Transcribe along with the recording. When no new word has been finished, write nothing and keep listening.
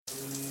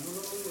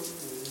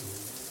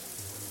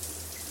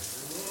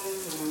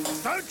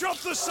Don't drop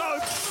the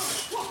soap.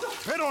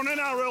 Bet on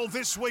NRL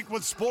this week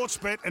with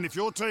Sportsbet, and if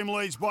your team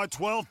leads by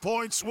 12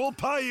 points, we'll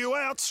pay you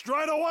out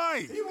straight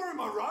away. Are you wearing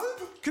my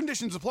robe?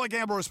 Conditions apply.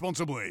 Gamble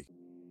responsibly.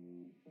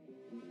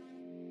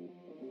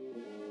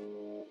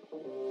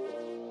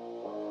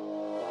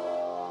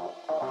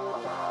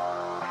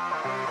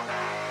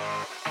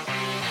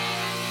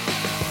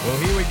 Well,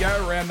 here we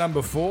go, round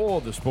number 4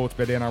 of the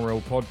Sportsbet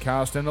NRL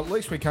podcast, and at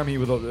least we come here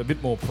with a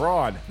bit more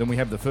pride than we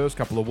have the first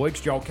couple of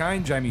weeks. Joel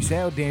Kane, Jamie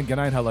Sow, Dan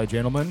Gannane. Hello,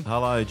 gentlemen.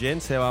 Hello,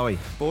 gents. How are we?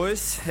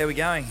 Boys, how we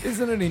going?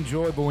 Isn't it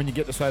enjoyable when you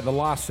get to say the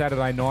last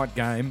Saturday night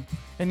game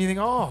and you think,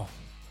 oh,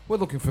 we're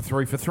looking for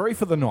 3 for 3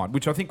 for the night,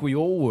 which I think we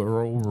all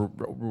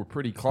were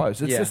pretty close.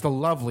 It's just a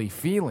lovely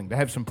feeling to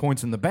have some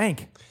points in the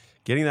bank.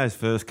 Getting those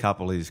first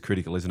couple is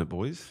critical, isn't it,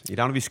 boys? You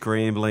don't want to be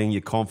scrambling,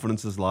 your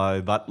confidence is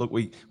low, but look,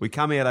 we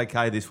come out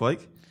okay this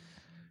week.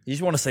 You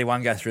just want to see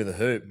one go through the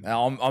hoop.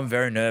 I'm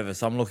very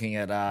nervous. I'm looking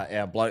at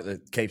our bloke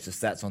that keeps the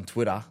stats on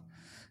Twitter,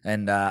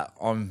 and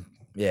I'm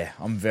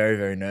very,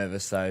 very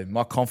nervous. So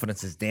my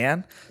confidence is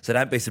down. So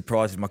don't be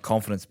surprised if my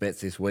confidence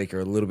bets this week are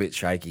a little bit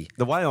shaky.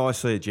 The way I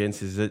see it,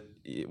 gents, is that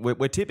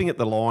we're tipping at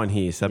the line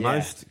here. So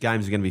most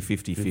games are going to be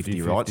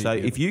 50-50, right? So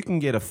if you can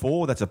get a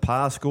 4, that's a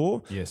par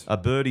score. Yes. A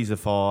birdie's a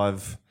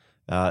 5,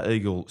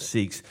 eagle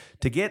 6.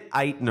 To get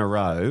 8 in a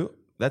row,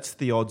 that's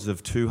the odds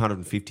of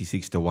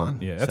 256 to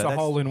 1. Yeah, that's a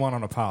hole-in-one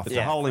on a par. It's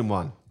a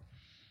hole-in-one.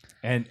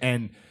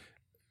 And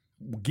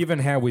given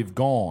how we've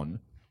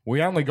gone,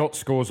 we only got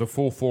scores of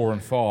 4, 4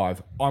 and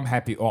 5. I'm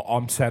happy.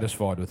 I'm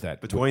satisfied with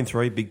that. Between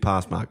 3, big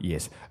pass mark.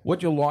 Yes. What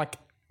do you like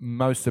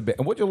most about,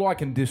 and what do you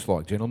like and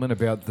dislike, gentlemen,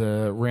 about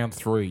the round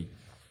 3?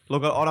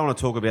 Look, I don't want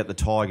to talk about the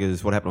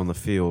Tigers, what happened on the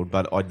field,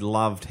 but I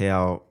loved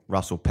how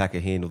Russell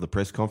Packer handled the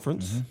press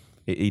conference. Mm-hmm.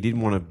 He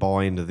didn't want to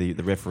buy into the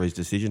referee's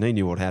decision. He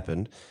knew what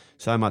happened.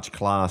 So much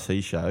class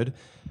he showed.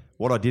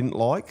 What I didn't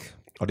like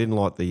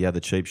the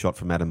cheap shot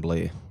from Adam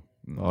Blair.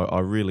 I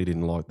really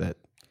didn't like that.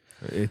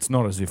 It's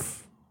not as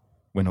if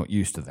we're not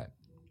used to that.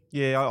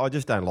 Yeah, I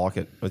just don't like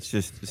it.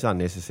 It's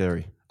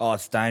unnecessary. Oh,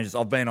 it's dangerous.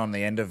 I've been on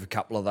the end of a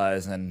couple of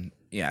those and,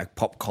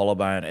 pop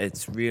collarbone.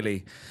 It's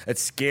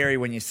scary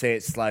when you see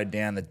it slowed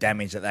down, the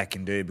damage that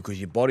can do because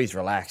your body's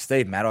relaxed.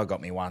 Steve Maddai got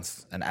me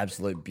once, an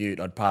absolute beaut.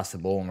 I'd pass the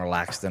ball and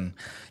relaxed and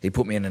he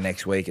put me in the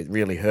next week. It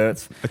really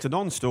hurts. It's a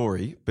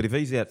non-story, but if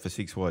he's out for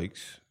 6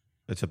 weeks,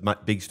 it's a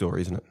big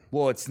story, isn't it?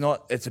 Well, it's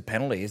not. It's a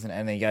penalty, isn't it?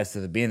 And then he goes to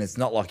the bin. It's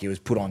not like he was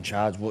put on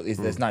charge.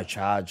 There's no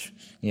charge,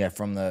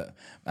 from the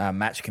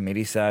match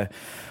committee. So,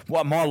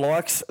 what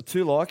my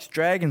two likes,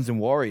 Dragons and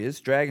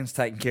Warriors. Dragons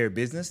taking care of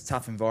business,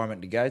 tough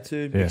environment to go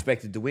to. Yeah.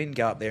 Expected to win,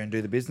 go up there and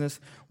do the business.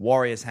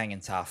 Warriors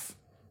hanging tough.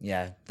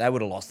 Yeah, they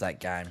would have lost that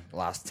game the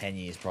last 10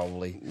 years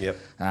probably. Yep.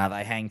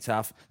 They hang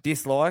tough.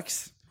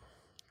 Dislikes.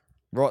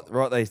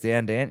 Write these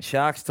down, Dan.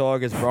 Sharks,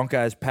 Tigers,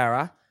 Broncos,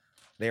 Para.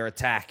 Their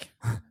attack.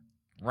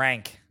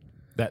 Rank.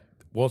 That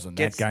wasn't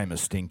that game a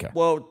stinker.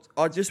 Well,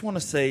 I just want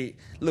to see.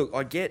 Look,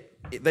 I get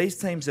these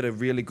teams that are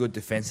really good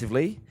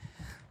defensively.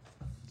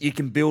 You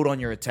can build on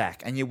your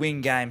attack and you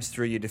win games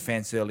through your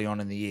defence early on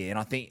in the year.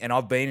 And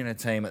I've been in a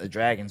team at the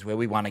Dragons where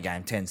we won a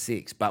game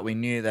 10-6, but we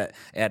knew that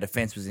our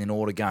defence was in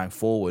order going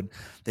forward.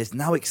 There's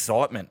no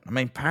excitement. I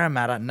mean,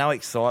 Parramatta, no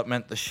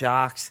excitement. The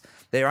Sharks,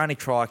 their only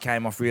try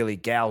came off really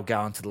Gal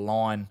going to the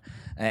line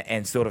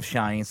and sort of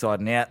showing inside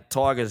and out.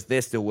 Tigers,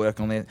 they're still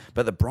working on it.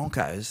 But the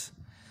Broncos,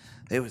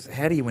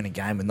 how do you win a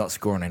game with not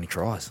scoring any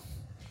tries?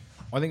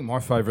 I think my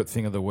favourite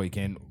thing of the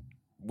weekend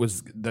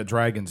was the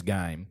Dragons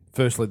game.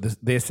 Firstly,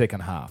 their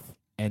second half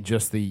and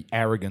just the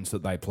arrogance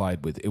that they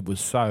played with. It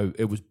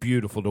was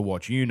beautiful to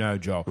watch.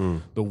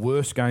 Joel, the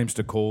worst games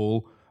to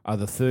call are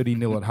the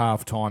 30-0 at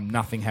halftime.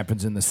 Nothing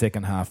happens in the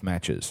second half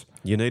matches.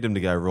 You need them to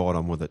go right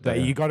on with it.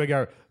 You got to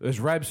go. As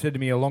Rab said to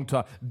me a long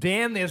time,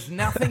 Dan, there's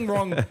nothing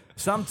wrong.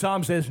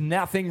 Sometimes there's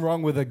nothing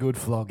wrong with a good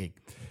flogging,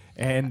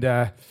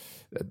 and.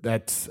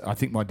 That's. I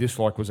think my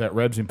dislike was that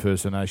Rab's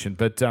impersonation.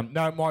 But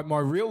no, my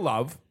real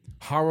love,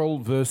 Hurrell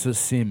versus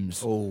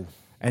Sims. Oh.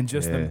 And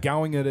just them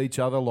going at each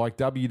other like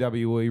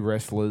WWE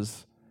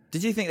wrestlers.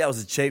 Did you think that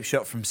was a cheap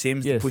shot from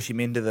Sims to push him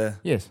into the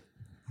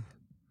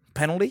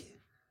penalty?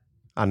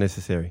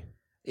 Unnecessary.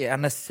 Yeah,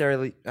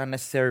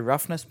 unnecessary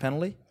roughness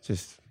penalty.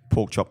 Just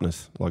pork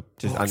chopness,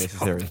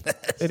 unnecessary.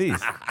 It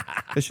is.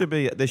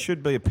 There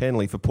should be a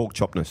penalty for pork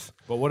chopness.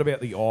 But what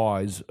about the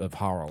eyes of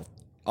Hurrell?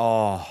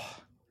 Oh.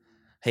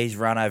 He's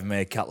run over me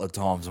a couple of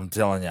times, I'm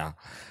telling you.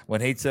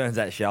 When he turns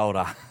that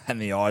shoulder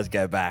and the eyes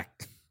go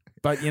back.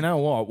 But you know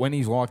what? When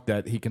he's like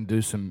that, he can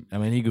do some... I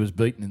mean, he was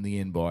beaten in the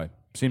end by...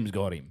 Sims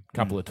got him a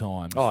couple of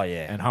times. Oh,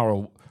 yeah. And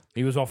Hurrell,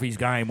 he was off his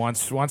game.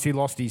 Once he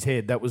lost his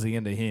head, that was the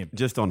end of him.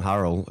 Just on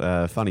Hurrell,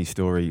 funny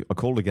story. I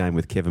called a game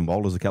with Kevin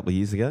Walters a couple of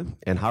years ago,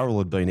 and Hurrell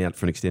had been out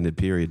for an extended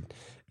period,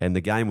 and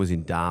the game was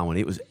in Darwin.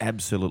 It was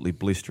absolutely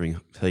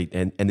blistering heat,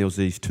 and there was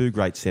these 2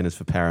 great centres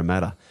for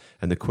Parramatta.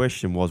 And the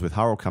question was, with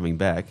Hurrell coming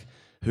back...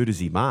 who does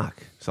he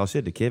mark? So I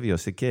said to Kevy,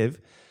 Kev,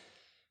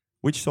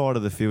 which side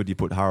of the field do you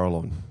put Hurrell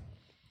on?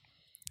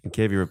 And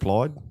Kevy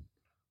replied,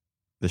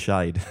 The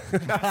shade.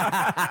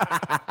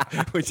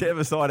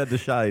 Whichever side had the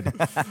shade.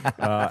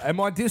 And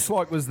my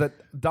dislike was that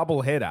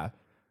double header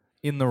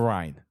in the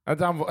rain.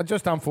 It's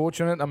just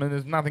unfortunate. I mean,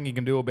 there's nothing you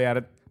can do about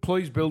it.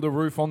 Please build a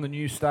roof on the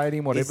new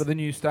stadium, whatever the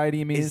new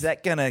stadium is. Is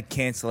that going to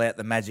cancel out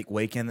the Magic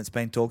weekend that's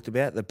been talked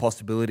about? The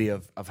possibility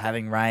of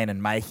having rain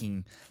and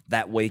making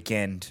that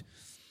weekend,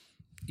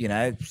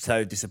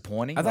 so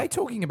disappointing? Are they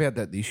talking about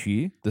that this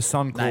year? The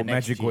Suncorp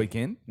Magic year.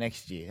 weekend?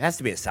 Next year. It has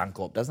to be at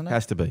Suncorp, doesn't it?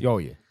 Has to be. Oh,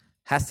 yeah.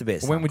 Has to be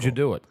at Suncorp. When would you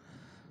do it?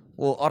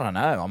 Well, I don't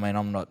know. I mean,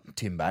 I'm not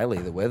Tim Bailey,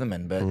 the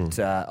weatherman, but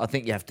I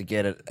think you have to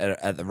get it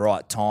at the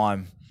right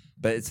time.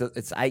 But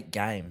it's 8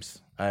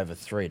 games over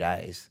 3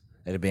 days.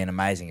 It'd be an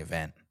amazing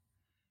event.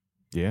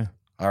 Yeah.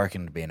 I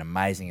reckon it'd be an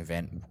amazing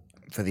event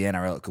for the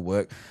NRL. It could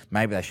work.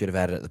 Maybe they should have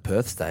had it at the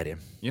Perth Stadium.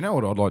 You know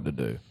what I'd like to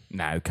do?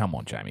 No, come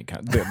on, Jamie.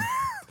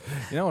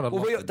 You know what I'd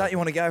like to do? Don't you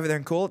want to go over there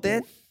and call it,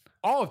 Dan?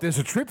 Oh, if there's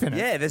a trip in it.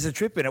 Yeah, there's a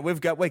trip in it. We're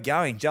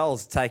going.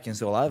 Joel's taking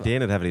us all over. Dan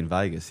would have it in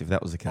Vegas if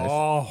that was the case.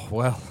 Oh,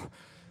 well,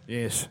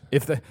 yes.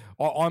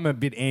 I'm a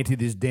bit anti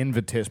this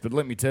Denver test, but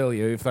let me tell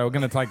you, if they were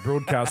going to take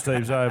broadcast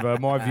teams over,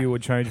 my view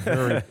would change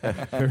very,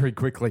 very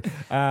quickly.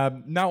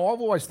 No,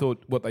 I've always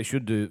thought what they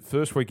should do,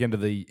 first weekend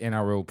of the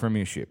NRL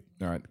Premiership,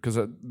 all right, because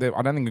I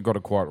don't think they got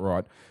it quite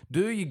right.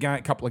 Do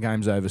a couple of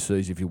games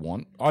overseas if you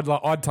want.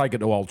 I'd take it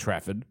to Old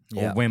Trafford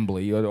or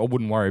Wembley. I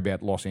wouldn't worry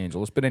about Los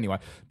Angeles. But anyway,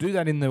 do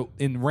that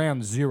in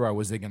round 0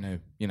 as they're going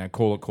to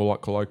call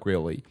it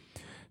colloquially.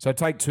 So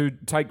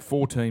take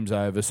 4 teams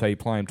over, so you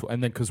play them,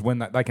 and then because when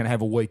they can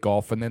have a week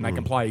off, and then they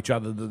can play each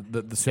other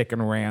the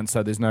second round,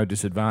 so there's no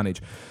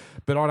disadvantage.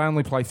 But I'd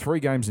only play 3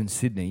 games in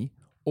Sydney,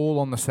 all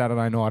on the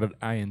Saturday night at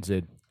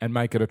ANZ, and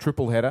make it a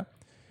triple header.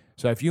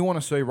 So if you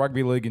want to see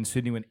rugby league in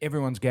Sydney when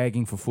everyone's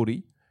gagging for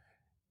footy,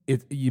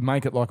 you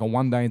make it like a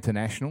one-day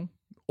international,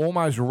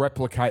 almost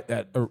replicate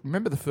that.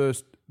 Remember the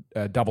first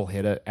double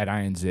header at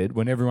ANZ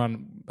when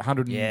everyone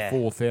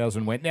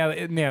 104,000 went. Now,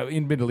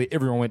 admittedly,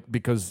 everyone went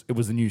because it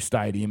was the new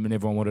stadium and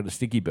everyone wanted a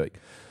sticky beak.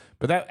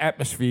 But that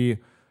atmosphere,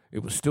 it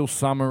was still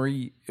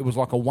summery. It was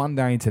like a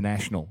one-day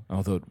international. And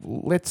I thought,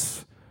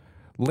 let's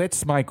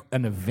make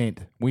an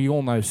event. We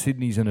all know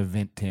Sydney's an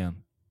event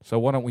town. So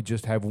why don't we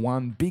just have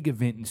one big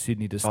event in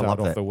Sydney to start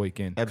off the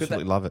weekend?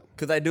 Absolutely love it.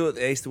 Could they do it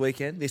the Easter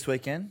weekend, this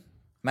weekend?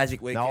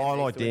 Magic weekend? No, I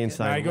like Dan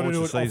saying No, you got to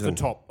do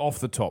it off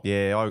the top.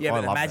 Yeah, I but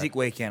love the Magic that.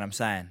 weekend, I'm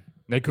saying.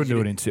 They couldn't do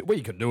it in Sydney. Well,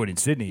 you could do it in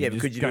Sydney. Yeah, but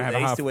could you do it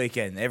the Easter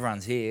weekend?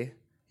 Everyone's here.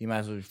 You may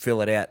as well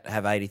fill it out,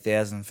 have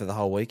 80,000 for the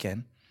whole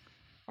weekend.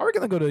 I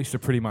reckon they got Easter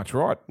pretty much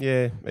right.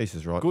 Yeah,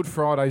 Easter's right. Good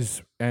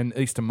Fridays and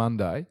Easter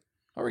Monday.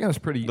 I reckon that's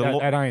pretty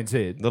at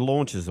ANZ. The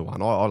launch is the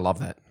one. I love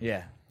that.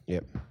 Yeah.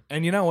 Yep.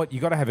 And you know what? You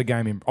got to have a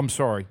game in. I'm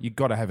sorry, you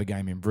got to have a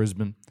game in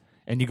Brisbane,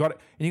 and you got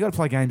to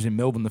play games in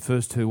Melbourne the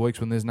first 2 weeks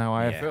when there's no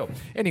AFL.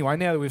 Anyway,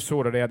 now that we've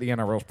sorted out the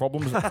NRL's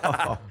problems,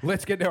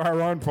 let's get to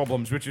our own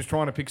problems, which is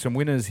trying to pick some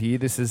winners here.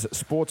 This is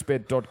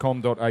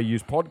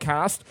sportsbet.com.au's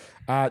podcast.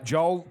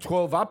 Joel,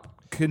 12 up.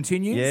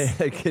 Continues?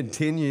 Yeah, it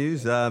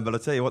continues. But I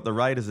tell you what, the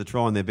Raiders are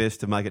trying their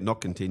best to make it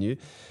not continue.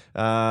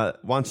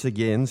 Once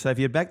again, so if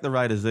you back the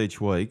Raiders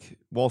each week,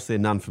 whilst they're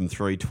none from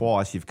 3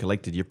 twice, you've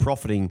collected. You're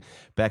profiting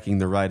backing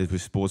the Raiders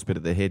with Sportsbet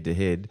at the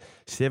head-to-head,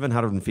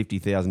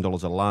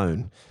 $750,000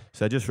 alone.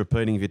 So just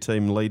repeating, if your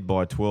team lead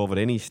by 12 at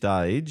any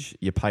stage,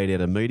 you're paid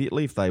out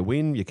immediately. If they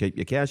win, you keep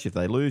your cash. If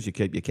they lose, you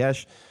keep your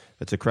cash.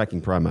 It's a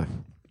cracking promo.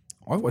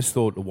 I always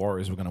thought the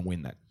Warriors were going to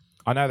win that.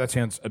 I know that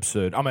sounds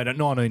absurd. I mean, at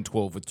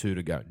 19-12 with 2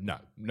 to go. No,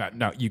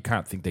 you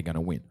can't think they're going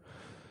to win.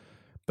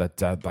 But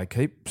they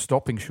keep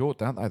stopping short,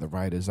 don't they, the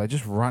Raiders? They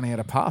just run out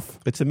of puff.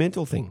 It's a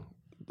mental thing.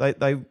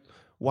 They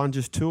won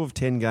just 2 of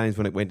 10 games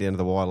when it went down to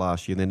the wire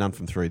last year, and they're none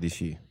from 3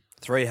 this year.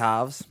 3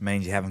 halves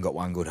means you haven't got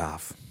one good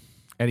half.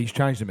 And he's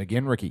changed them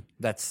again, Ricky.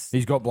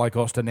 He's got Blake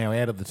Oster now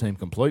out of the team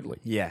completely.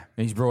 Yeah.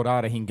 And he's brought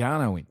Arda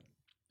Hingano in.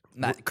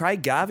 No,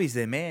 Craig Garvey's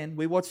their man.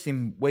 We watched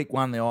him week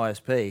 1, the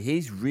ISP.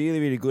 He's really,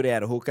 really good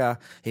out of hooker.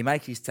 He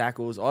makes his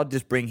tackles. I'd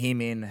just bring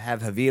him in,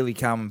 have Havili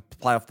come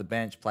play off the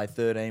bench, play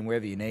 13,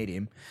 wherever you need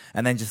him,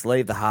 and then just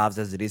leave the halves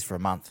as it is for a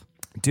month.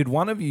 Did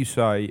one of you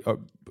say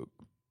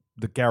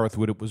that Gareth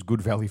Widdop was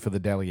good value for the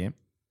Dally M?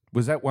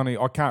 Was that one?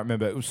 I can't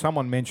remember. It was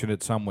someone mentioned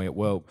it somewhere.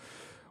 Well,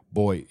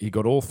 boy, he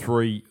got all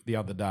 3 the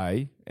other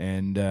day,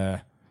 and he's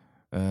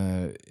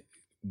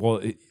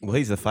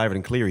the favourite,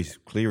 and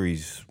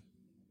Cleary's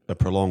a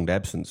prolonged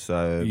absence,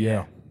 so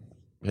yeah,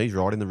 he's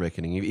right in the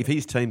reckoning. If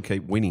his team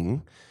keep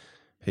winning,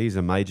 he's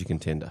a major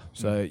contender.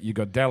 So you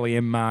got Dally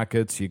M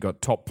markets, you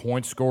got top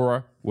point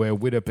scorer where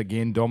Widdop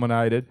again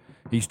dominated.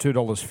 He's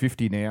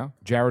 $2.50 now.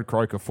 Jared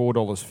Croker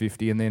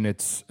 $4.50, and then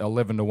it's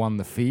 11-1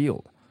 the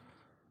field.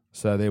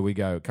 So there we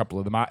go, a couple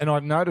of them. And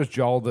I've noticed,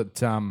 Joel, that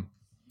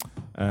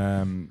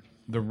the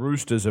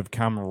Roosters have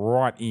come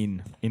right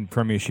in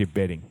premiership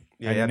betting.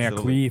 Yeah, and absolutely.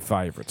 Now clear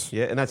favourites.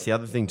 Yeah, and that's the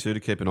other thing too to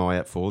keep an eye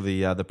out for,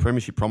 the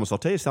Premiership Promise. I'll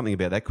tell you something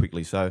about that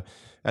quickly. So,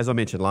 as I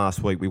mentioned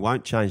last week, we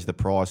won't change the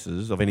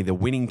prices of any of the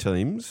winning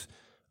teams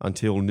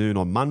until noon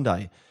on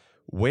Monday.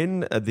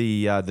 When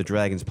the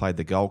Dragons played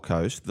the Gold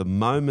Coast, the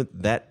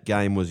moment that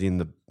game was in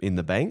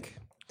the bank,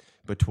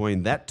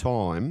 between that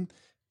time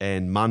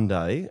and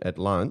Monday at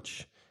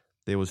lunch,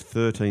 there was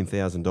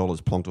 $13,000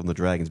 plonked on the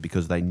Dragons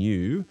because they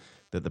knew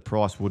that the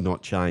price would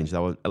not change. They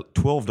were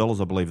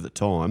 $12, I believe, at the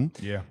time.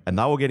 Yeah. And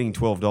they were getting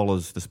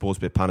 $12, the sports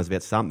bet punters,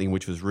 about something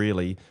which was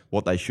really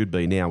what they should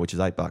be now, which is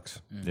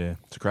 $8. Yeah.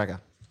 It's a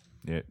cracker.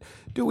 Yeah.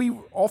 Do we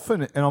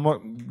often, and I'm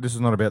not, this is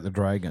not about the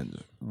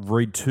Dragons,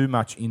 read too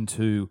much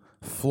into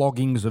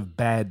floggings of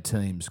bad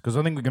teams? Because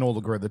I think we can all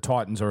agree the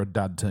Titans are a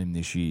dud team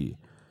this year.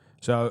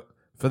 So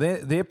for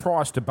their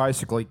price to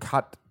basically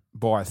cut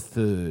by a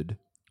third.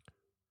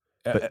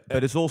 But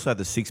it's also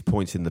the 6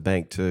 points in the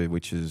bank too,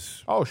 which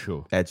is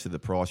Sure. adds to the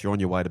price. You're on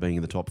your way to being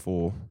in the top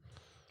 4.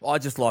 I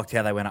just liked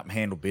how they went up and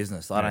handled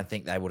business. I don't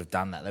think they would have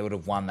done that. They would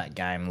have won that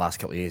game last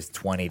couple of years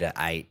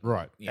 20-8.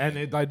 Right. Yeah.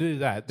 And they do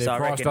that. Their So I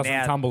price reckon doesn't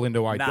now- tumble into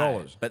 $8.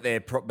 No,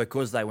 but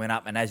because they went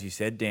up, and as you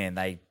said, Dan,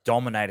 they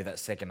dominated that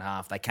second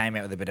half. They came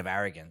out with a bit of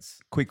arrogance.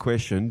 Quick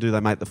question: do they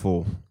make the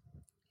 4?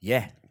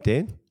 Yeah.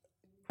 Dan?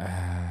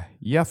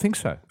 Yeah, I think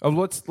so.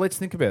 Let's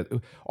think about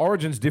it.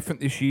 Origin's different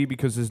this year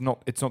because it's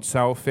not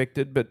so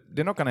affected, but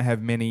they're not going to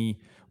have many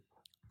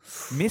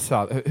miss.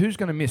 Who's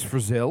going to miss?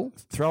 Frizzell?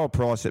 Throw a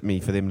price at me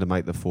for them to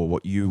make the 4.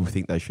 What you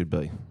think they should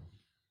be?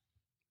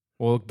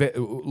 Well,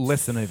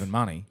 less than even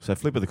money. So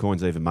flip of the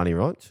coin's even money,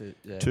 right?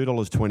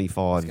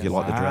 $2.25 if you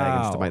like the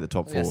Dragons to make the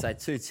top I'm going 4. to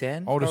say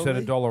 210. I would have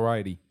said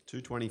probably.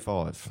 $1.80.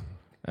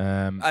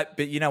 $2.25.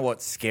 But you know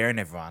what's scaring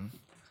everyone?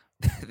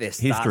 Their starts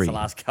History. the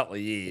last couple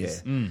of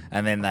years, and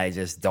then they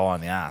just die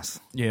on the ass.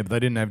 Yeah, but they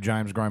didn't have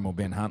James Graham or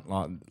Ben Hunt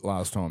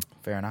last time.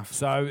 Fair enough.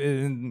 So,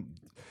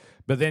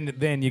 but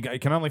then you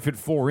can only fit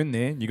 4 in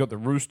there. You got the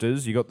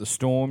Roosters, you got the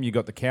Storm, you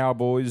got the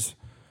Cowboys.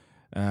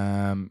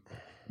 But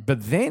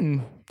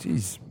then,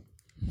 geez,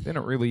 then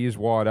it really is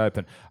wide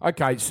open.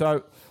 Okay,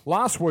 so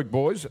last week,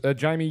 boys,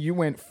 Jamie, you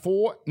went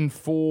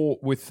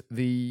 4-4 with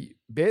the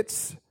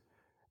bets.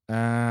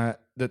 That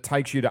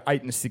takes you to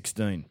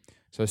 8-16.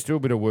 So still a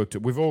bit of work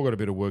we've all got a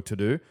bit of work to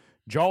do.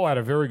 Joel had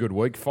a very good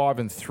week,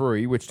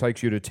 5-3, which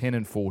takes you to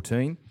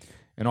 10-14.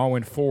 And I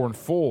went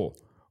 4-4,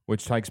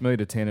 which takes me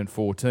to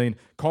 10-14.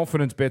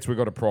 Confidence bets, we've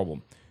got a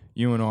problem.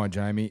 You and I,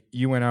 Jamie,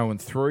 you went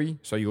 0-3,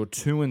 so you're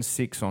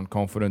 2-6 on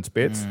confidence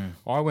bets.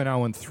 I went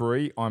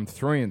 0-3, I'm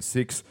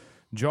 3-6.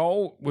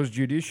 Joel was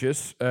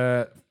judicious.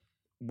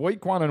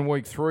 Week 1 and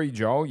week 3,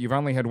 Joel, you've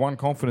only had one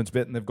confidence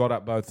bet and they've got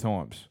up both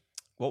times.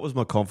 What was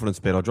my confidence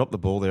bet? I dropped the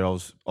ball there. I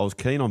was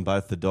keen on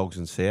both the Dogs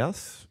and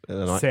South.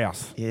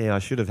 South. Yeah, I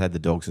should have had the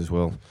Dogs as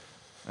well.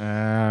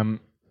 Jeez,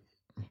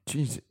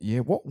 yeah.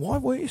 Why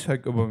were you so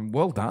good?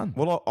 Well done.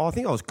 Well, I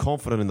think I was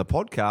confident in the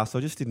podcast. I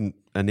just didn't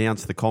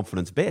announce the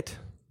confidence bet.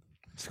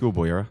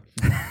 Schoolboy era.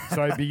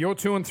 So it'd be your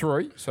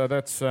 2-3, so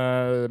that's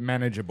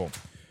manageable.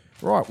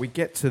 Right, we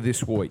get to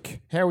this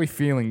week. How are we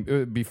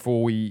feeling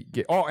before we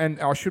get... Oh,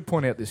 and I should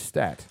point out this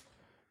stat.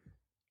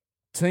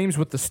 Teams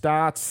with the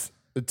starts...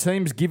 The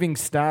teams giving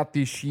start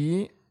this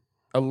year,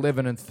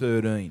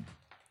 11-13.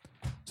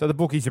 So the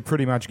bookies are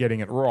pretty much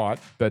getting it right,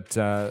 but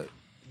I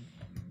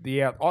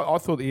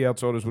thought the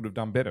outsiders would have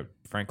done better,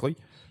 frankly.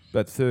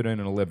 But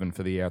 13-11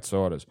 for the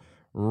outsiders.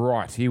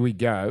 Right, here we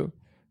go.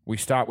 We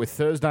start with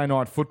Thursday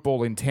night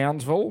football in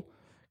Townsville.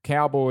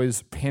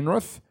 Cowboys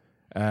Penrith,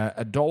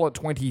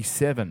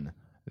 $1.27.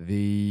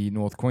 The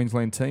North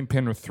Queensland team,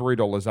 Penrith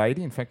 $3.80.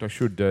 In fact, I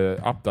should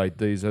update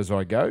these as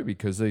I go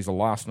because these are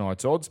last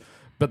night's odds.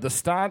 But the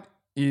start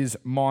is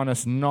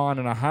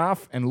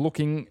 -9.5, and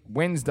looking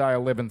Wednesday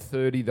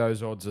 11:30,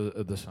 those odds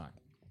are the same.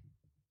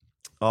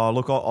 Oh,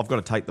 look, I've got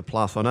to take the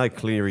plus. I know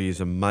Cleary is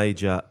a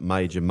major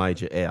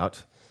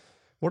out.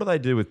 What do they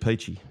do with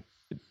Peachy?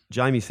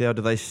 Jamie Soward,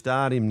 do they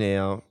start him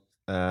now?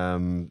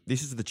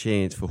 This is the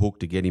chance for Hook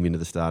to get him into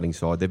the starting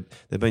side.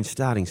 They've been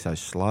starting so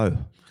slow.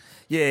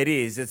 Yeah, it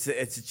is. It's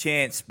a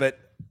chance, but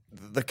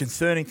the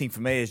concerning thing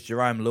for me is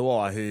Jerome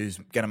Luai, who's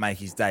going to make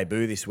his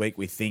debut this week,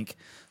 we think,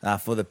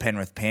 for the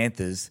Penrith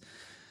Panthers.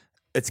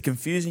 It's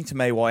confusing to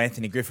me why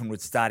Anthony Griffin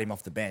would start him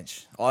off the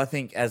bench. I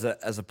think as a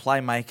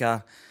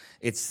playmaker,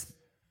 it's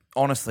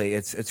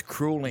honestly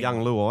crueling.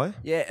 Young Luai.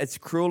 Yeah, it's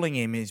crueling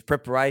him. His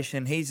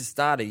preparation. He's a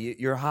starter.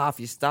 You're a half.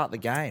 You start the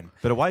game.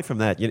 But away from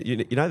that,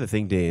 you know the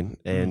thing, Dan,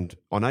 and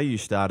I know you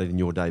started in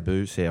your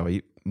debut,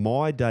 Sowie.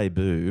 My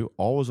debut,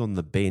 I was on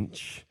the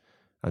bench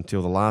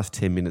until the last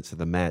 10 minutes of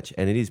the match,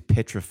 and it is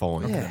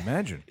petrifying. I can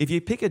imagine. If you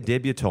pick a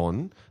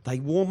debutant, they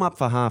warm up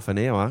for half an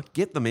hour,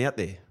 get them out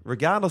there.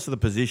 Regardless of the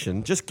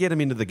position, just get them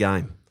into the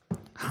game.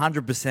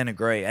 100%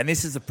 agree. And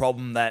this is a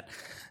problem that,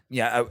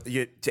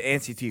 to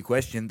answer to your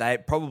question, they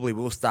probably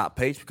will start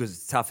Peach because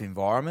it's a tough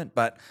environment,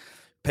 but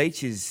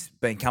Peach has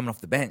been coming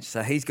off the bench,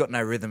 so he's got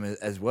no rhythm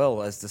as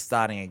well as to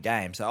starting a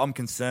game. So I'm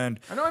concerned.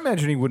 And I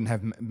imagine he wouldn't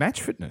have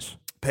match fitness.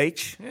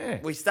 Peach, Yeah.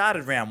 We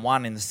started round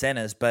 1 in the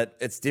centres, but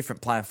it's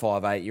different playing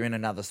 5'8". You're in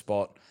another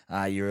spot.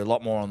 You're a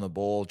lot more on the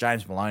ball.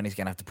 James Maloney's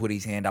going to have to put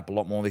his hand up a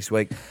lot more this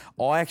week.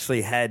 I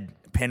actually had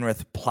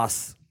Penrith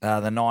plus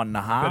the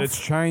 9.5. But it's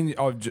changed.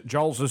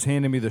 Joel's just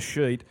handed me the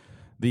sheet.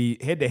 The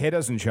head-to-head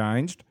hasn't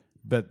changed,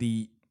 but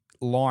the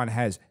line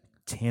has.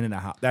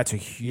 10.5. That's a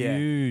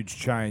huge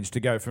change to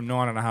go from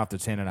 9.5 to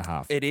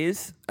 10.5. It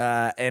is,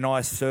 and I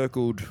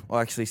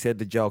actually said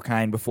to Joel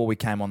Kane before we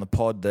came on the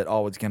pod that I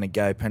was going to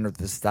go Penrith at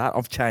the start.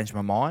 I've changed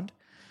my mind.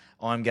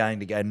 I'm going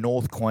to go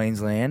North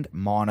Queensland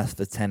minus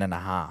the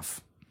 10.5.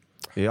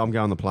 Yeah, I'm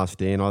going the plus,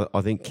 Dan.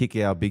 I think kick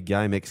our big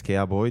game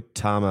ex-Cowboy.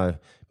 Tamo,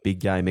 big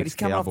game But he's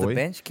coming ex-Cowboy. off the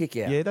bench, kick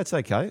out. Yeah, that's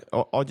okay.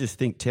 I just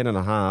think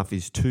 10.5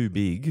 is too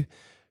big.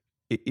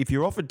 If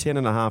you're offered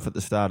 10.5 at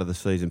the start of the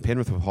season,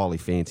 Penrith were highly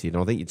fancied,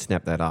 and I think you'd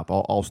snap that up.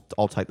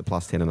 I'll take the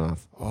plus 10.5.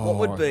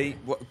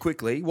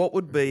 What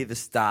would be the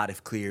start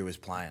if Cleary was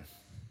playing?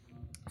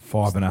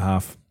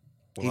 5.5.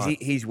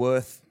 He's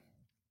worth.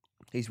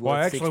 He's worth.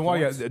 Well, 6 actually,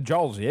 points.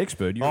 Joel's the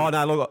expert. Oh,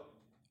 no, look,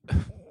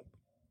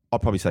 I'll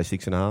probably say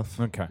 6.5.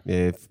 Okay.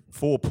 Yeah,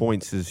 4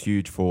 points is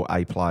huge for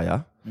a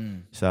player.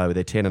 So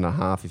they're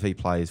 10.5. If he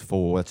plays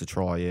 4, that's a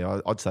try.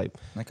 Yeah, I'd say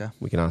Okay.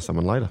 we can ask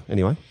someone later.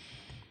 Anyway.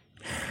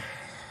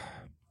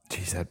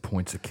 Jeez, that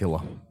point's a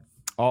killer.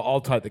 I'll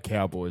take the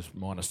Cowboys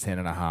minus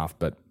 10.5,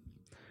 but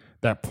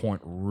that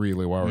point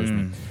really worries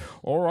me.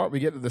 All right, we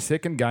get to the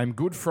second game.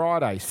 Good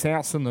Friday.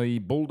 Souths and the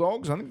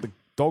Bulldogs. I think the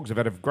Dogs have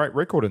had a great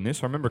record in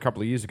this. I remember a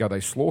couple of years ago they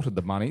slaughtered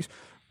the Bunnies.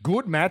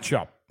 Good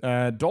matchup.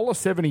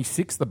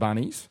 $1.76 the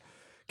Bunnies.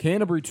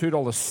 Canterbury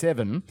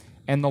 $2.07.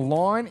 And the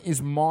line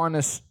is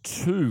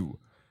 -2.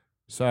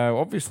 So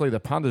obviously the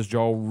punters,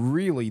 Joel,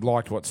 really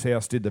liked what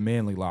South did to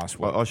Manly last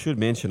week. Well, I should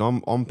mention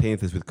I'm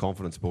Panthers with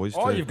confidence, boys.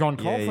 Oh, too. you've gone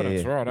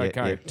confidence, right,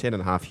 okay. Yeah,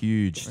 10.5,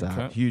 huge start.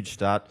 Okay. Huge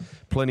start.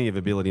 Plenty of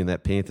ability in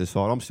that Panthers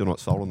side. I'm still not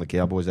sold on the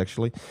Cowboys,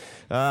 actually.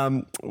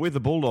 With the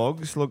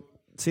Bulldogs, look,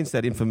 since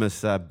that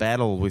infamous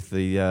battle with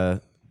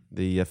the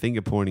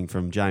finger pointing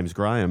from James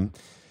Graham,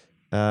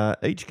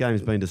 each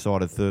game's been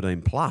decided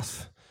 13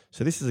 plus.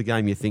 So this is a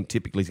game you think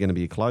typically is going to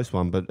be a close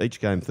one, but each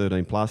game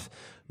 13 plus.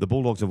 The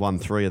Bulldogs have won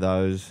 3 of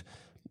those.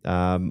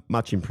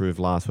 Much improved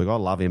last week. I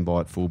love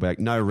Mbai at fullback.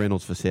 No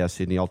Reynolds for South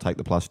Sydney. I'll take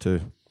the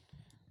 +2.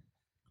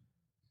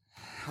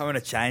 I'm going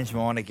to change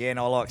mine again.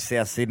 I like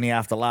South Sydney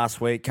after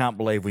last week. Can't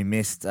believe we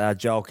missed.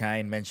 Joel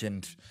Kane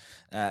mentioned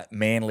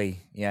Manly.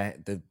 Yeah,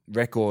 the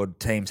record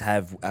teams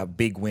have a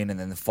big win and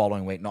then the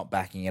following week not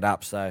backing it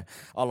up. So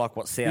I like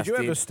what South Did you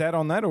have a stat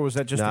on that, or was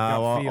that just a No,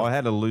 gut feel? I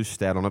had a loose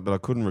stat on it, but I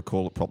couldn't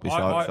recall it properly, so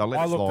I let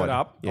I it looked slide. it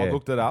up. Yeah. I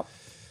looked it up.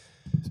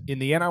 In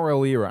the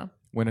NRL era,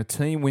 when a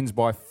team wins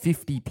by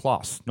 50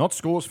 plus, not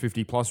scores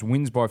 50 plus,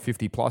 wins by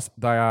 50 plus,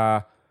 they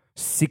are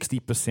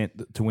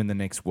 60% to win the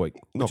next week,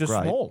 Not which is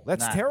great. small.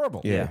 That's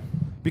terrible. Yeah.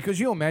 Because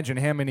you imagine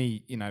how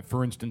many,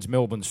 for instance,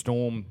 Melbourne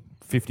Storm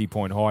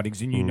 50-point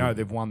hidings, and you know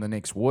they've won the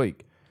next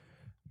week.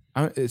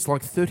 It's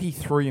like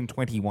 33 and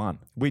 21.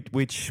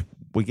 Which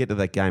we get to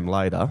that game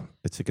later.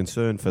 It's a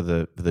concern for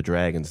the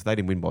Dragons. They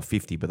didn't win by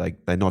 50, but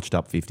they notched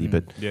up 50.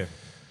 But Yeah.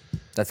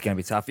 That's going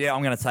to be tough. Yeah,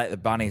 I'm going to take the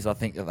Bunnies. I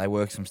think that they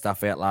worked some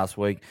stuff out last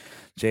week.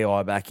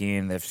 GI back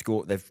in. They've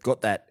scored. They've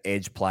got that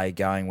edge play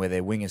going where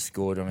their wingers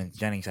scored. I mean,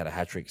 Jennings had a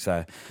hat trick.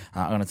 So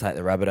I'm going to take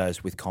the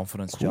Rabbitohs with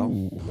confidence,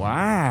 Joel.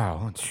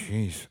 Wow. Oh,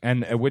 jeez.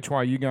 And which way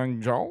are you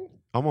going, Joel?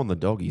 I'm on the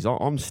Doggies.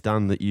 I'm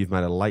stunned that you've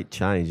made a late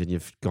change and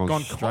you've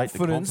gone straight to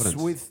confidence.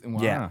 with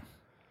wow. Yeah.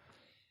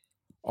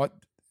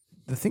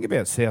 The thing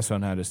about South, I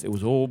noticed, it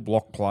was all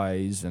block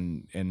plays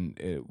and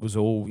it was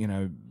all,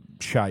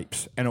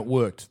 shapes, and it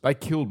worked. They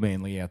killed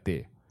Manly out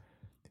there.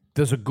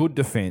 There's a good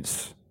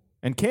defence.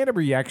 And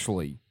Canterbury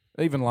actually,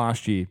 even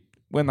last year,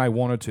 when they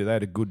wanted to, they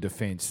had a good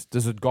defence.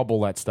 Does it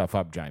gobble that stuff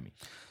up, Jamie?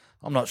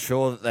 I'm not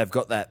sure that they've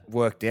got that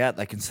worked out.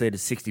 They conceded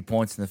 60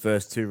 points in the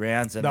first 2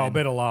 rounds. And They were then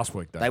better last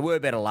week, though. They were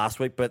better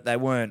last week, but they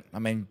weren't. I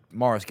mean,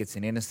 Morris gets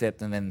an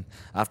intercept, and then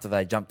after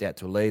they jumped out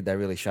to a lead, they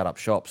really shut up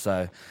shop.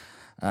 So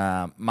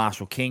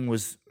Marshall King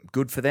was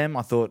good for them.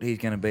 I thought he's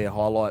going to be a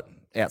highlight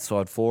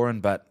outside foreign,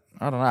 but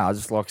I don't know. I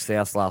just like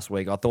South last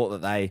week. I thought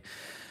that they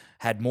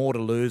had more to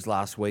lose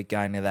last week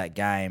going to that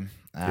game.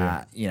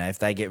 If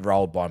they get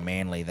rolled by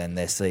Manly, then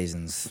their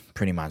season's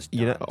pretty much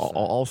done.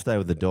 I'll stay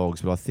with the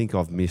Dogs, but I think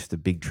I've missed a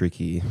big trick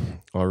here.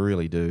 I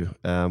really do.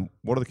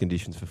 What are the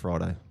conditions for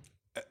Friday?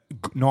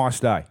 Nice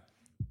day.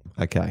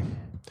 Okay.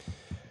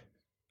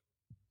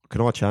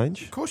 Can I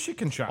change? Of course you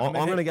can change. I'm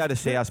going to go to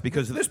South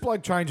because This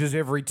bloke changes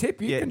every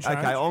tip. You can change.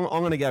 Okay, I'm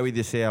going to go with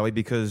this, Howie,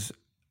 because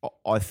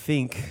I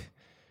think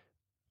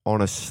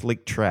on a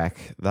slick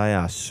track, they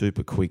are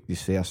super quick,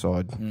 this South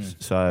side.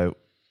 So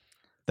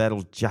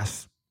that'll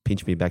just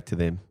pinch me back to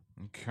them.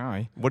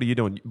 Okay. What are you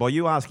doing? By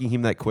you asking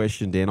him that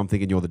question, Dan, I'm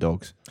thinking you're the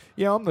Dogs.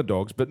 Yeah, I'm the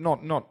Dogs, but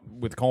not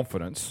with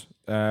confidence.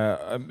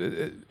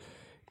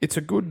 It's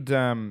a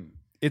good.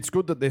 It's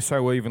good that they're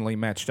so evenly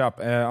matched up.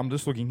 I'm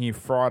just looking here.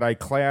 Friday,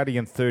 cloudy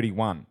and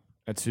 31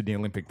 at Sydney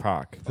Olympic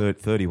Park.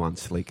 31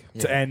 slick.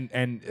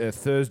 And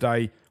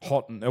Thursday,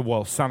 hot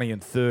and sunny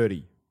and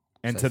 30.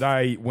 And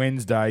today,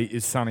 Wednesday,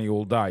 is sunny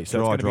all day. So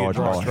it's going to be a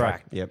dry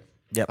track. Yep.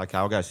 Yep. Okay,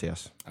 I'll go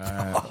South.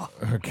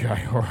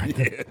 Okay, all right.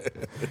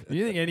 Do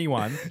you think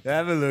anyone?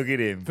 Have a look at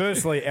him.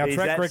 Firstly, our He's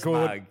track that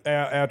record. smug.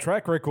 Our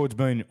track record's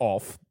been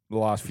off the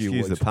last few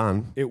Excuse weeks. the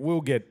pun. It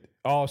will get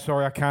Oh,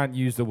 sorry, I can't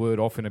use the word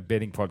off in a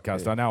betting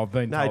podcast. I know I've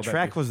been No, told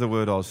track that. was the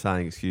word I was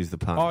saying. Excuse the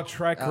pun. Oh,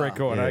 track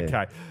record.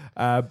 Yeah.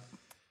 Okay.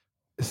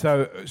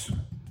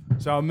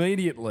 So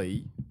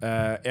immediately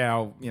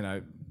our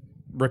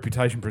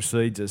reputation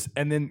precedes us,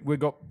 and then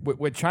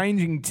we're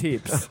changing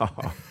tips.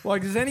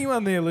 Like, is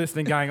anyone there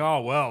listening going,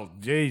 oh well,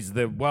 geez,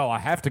 I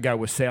have to go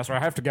with South, or I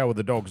have to go with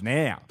the Dogs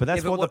now? but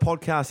that's Yeah, but what the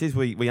podcast is.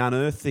 We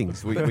unearth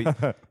things. We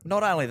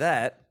Not only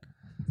that,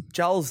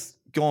 Joel's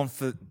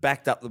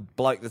backed up the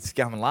bloke that's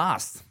coming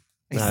last.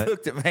 He's No.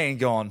 looked at me and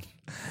gone,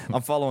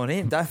 I'm following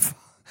him.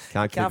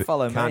 Can't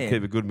follow me. Can't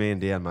keep a good man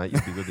down, mate.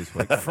 You'll be good this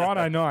week.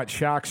 Friday night,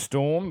 Sharks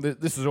Storm.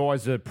 This is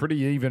always a pretty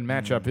even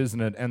matchup,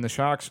 isn't it? And the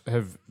Sharks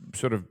have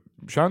sort of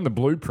shown the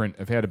blueprint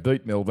of how to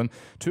beat Melbourne.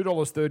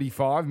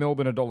 $2.35,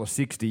 Melbourne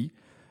 $1.60.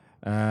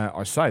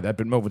 I say that,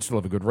 but Melbourne still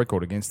have a good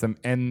record against them.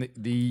 And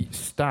the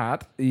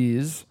start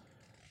is,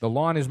 the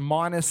line is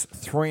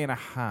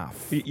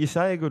 -3.5. You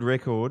say a good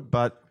record,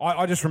 but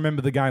I just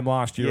remember the game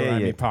last year Yeah,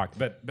 at Amy yeah. Park.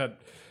 But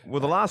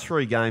well, the last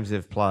 3 games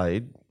they've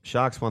played,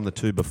 Sharks won the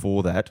 2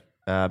 before that.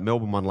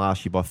 Melbourne won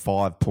last year by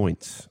 5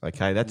 points.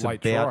 Okay, that's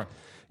Late about try.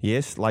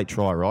 Yes, late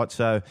try, right?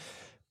 So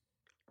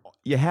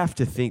you have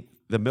to think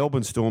the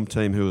Melbourne Storm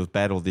team, who has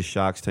battled this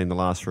Sharks team the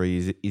last 3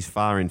 years, is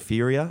far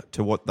inferior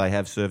to what they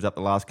have served up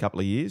the last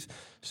couple of years.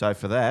 So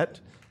for that,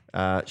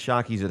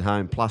 Sharkies at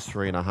home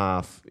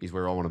 +3.5 is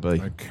where I want to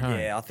be.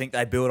 okay. Yeah, I think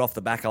they built off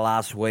the back of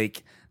last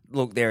week.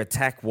 Look, their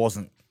attack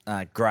wasn't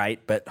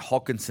great, but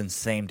Hawkinson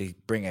seemed to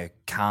bring a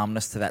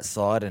calmness to that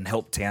side and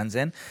help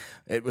Townsend.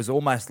 It was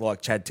almost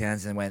like Chad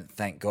Townsend went,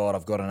 thank God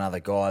I've got another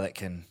guy that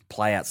can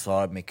play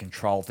outside me,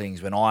 control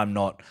things when I'm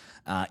not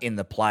in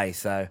the play.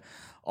 So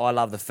I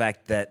love the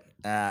fact that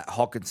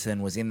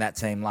Hawkinson was in that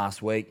team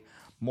last week.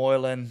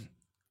 Moylan,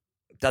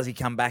 does he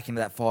come back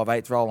into that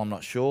 5'8" role? I'm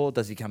not sure.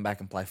 Does he come back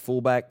and play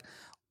fullback?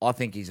 I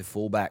think he's a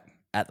fullback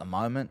at the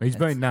moment. He's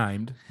been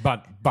named,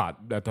 but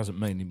that doesn't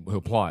mean he'll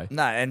play.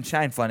 No, and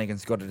Shane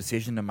Flanagan's got a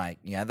decision to make.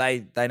 You know,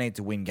 they need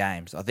to win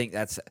games. I think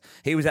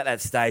he was at that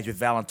stage with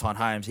Valentine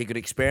Holmes. He could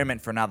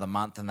experiment for another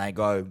month and they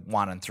go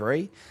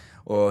 1-3,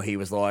 or he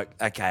was like,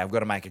 okay, I've got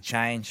to make a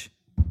change.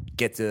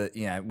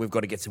 We've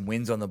got to get some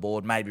wins on the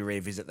board. Maybe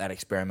revisit that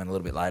experiment a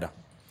little bit later.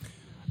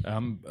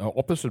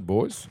 Opposite,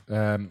 boys.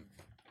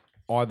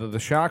 Either the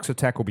Sharks'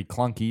 attack will be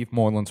clunky if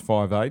Moylan's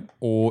 5'8",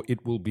 or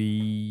it will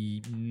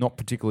be not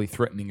particularly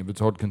threatening if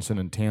it's Hodkinson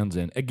and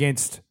Townsend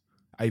against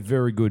a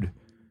very good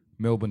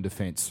Melbourne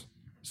defence.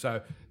 So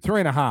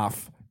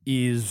 3.5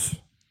 is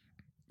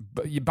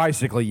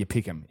you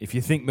pick them. If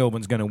you think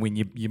Melbourne's going to win,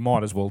 you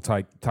might as well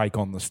take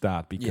on the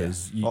start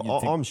because you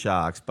think, I'm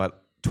Sharks,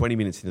 but 20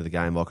 minutes into the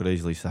game, I could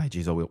easily say,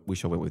 geez, I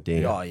wish I went with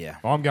Dan. Oh, yeah.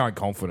 I'm going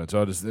confidence.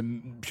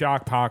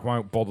 Shark Park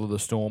won't bother the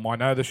Storm. I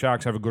know the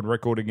Sharks have a good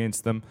record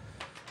against them.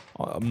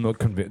 I'm not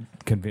convinced.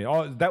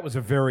 Oh, that was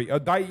a very...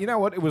 you know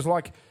what? It was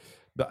like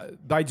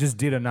they just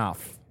did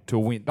enough to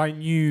win. They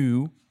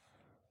knew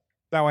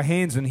they were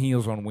hands and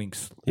heels on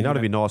Winks. You know,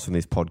 it'd be nice on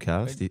this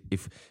podcast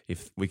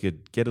if we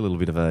could get a little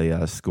bit of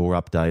a score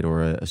update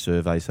or a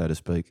survey, so to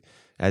speak,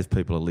 as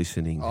people are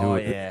listening. Oh,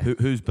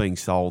 Who's being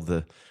sold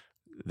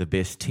the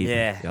best tip?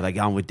 Yeah. Are they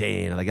going with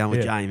Dan? Are they going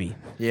with Jamie?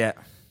 Yeah.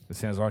 It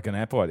sounds like an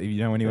app. If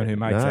you know anyone who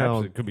makes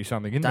apps, it could be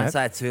something in Don't that.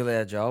 say it too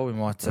loud, Joel. We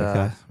might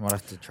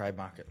have to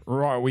trademark it.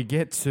 Right, we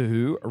get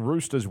to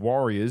Roosters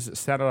Warriors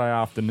Saturday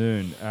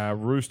afternoon.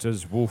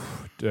 Roosters,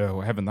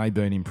 haven't they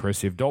been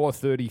impressive?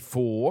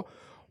 $1.34.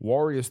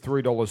 Warriors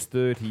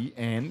 $3.30,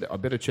 and I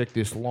better check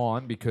this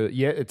line because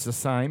it's the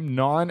same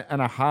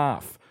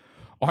 9.5.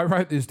 I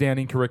wrote this down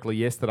incorrectly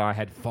yesterday. I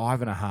had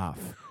 5.5,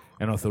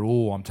 and I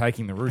thought, I'm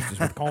taking the Roosters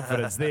with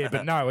confidence there,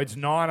 but no, it's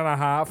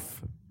 9.5.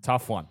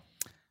 Tough one.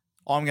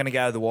 I'm going to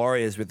go the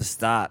Warriors with the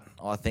start.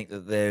 I think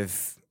that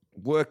they've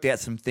worked out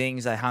some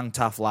things. They hung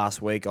tough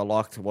last week. I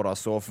liked what I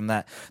saw from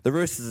that. The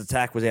Roosters'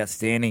 attack was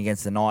outstanding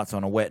against the Knights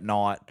on a wet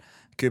night.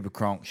 Cooper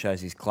Cronk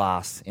shows his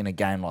class in a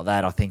game like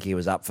that. I think he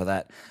was up for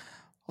that.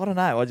 I don't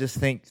know. I just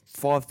think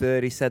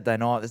 5:30 Saturday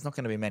night, there's not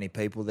going to be many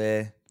people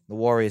there. The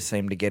Warriors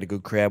seem to get a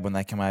good crowd when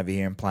they come over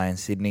here and play in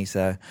Sydney,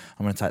 so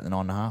I'm going to take the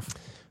 9.5.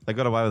 They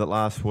got away with it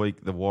last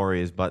week, the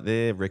Warriors, but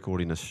their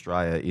record in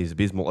Australia is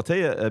abysmal. I'll tell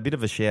you a bit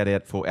of a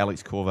shout-out for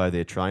Alex Corvo,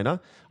 their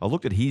trainer. I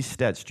looked at his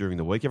stats during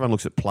the week. Everyone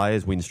looks at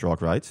players'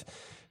 win-strike rates.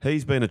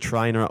 He's been a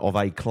trainer of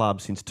a club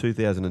since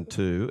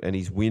 2002, and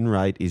his win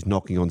rate is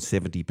knocking on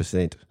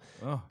 70%.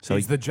 Oh, So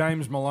he's the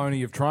James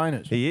Maloney of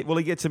trainers. He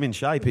gets them in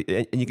shape,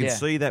 and you can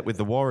see that with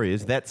the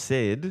Warriors. That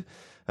said,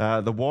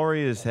 the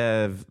Warriors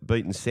have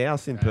beaten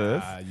South in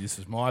Perth. This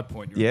is my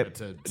point. You're about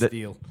to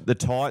steal. The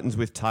Titans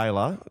with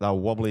Taylor, they were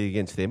wobbly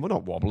against them. Well,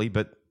 not wobbly,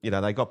 but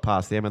they got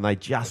past them, and they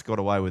just got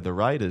away with the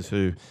Raiders,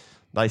 who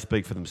they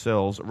speak for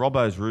themselves.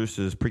 Robbo's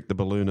Roosters pricked the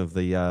balloon of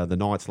the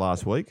Knights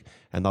last week,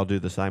 and they'll do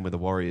the same with the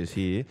Warriors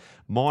here.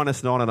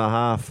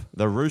 -9.5,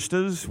 the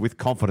Roosters with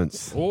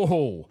confidence.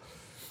 Oh,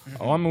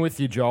 I'm with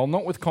you, Joel.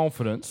 Not with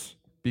confidence,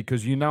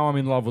 because I'm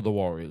in love with the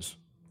Warriors.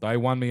 They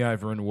won me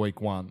over in week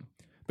 1.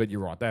 But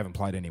you're right, they haven't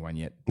played anyone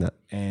yet. No.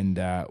 And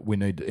we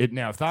need it.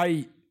 Now, if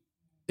they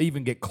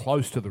even get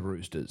close to the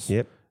Roosters,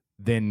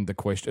 then the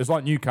question. It's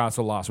like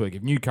Newcastle last week.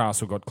 If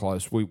Newcastle got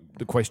close,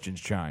 the questions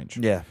change.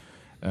 Yeah.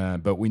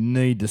 But we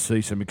need to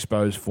see some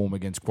exposed form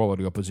against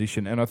quality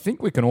opposition. And I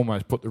think we can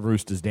almost put the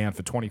Roosters down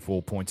for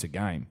 24 points a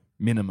game,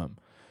 minimum,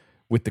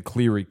 with the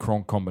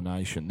Cleary-Cronk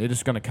combination. They're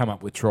just going to come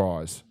up with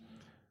tries.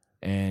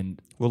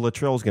 And Well,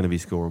 Latrell's going to be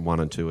scoring 1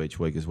 and 2 each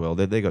week as well.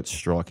 They got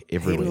strike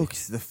every He week.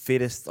 looks the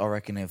fittest I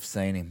reckon I've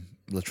seen him,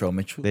 Latrell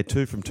Mitchell. They're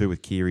 2 from 2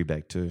 with Keary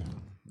back too.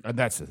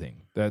 that's the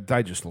thing.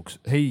 They just looks.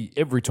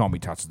 Every time he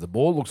touches the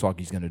ball, looks like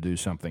he's going to do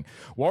something.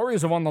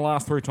 Warriors have won the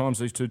last 3 times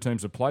these two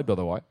teams have played, by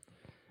the way.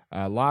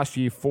 Last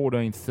year,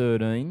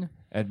 14-13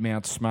 at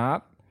Mount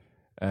Smart.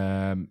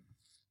 And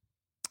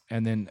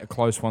then a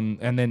close one.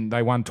 And then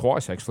they won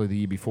twice, actually, the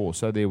year before.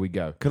 So there we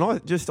go. Can I,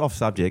 just off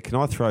subject, can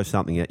I throw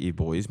something at you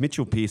boys?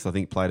 Mitchell Pearce, I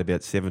think, played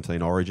about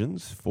 17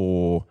 Origins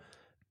for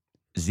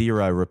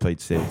 0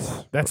 repeat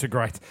sets. That's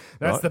Right.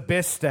 the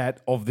best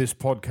stat of this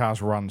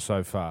podcast run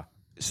so far.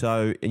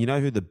 So, and you know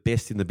who the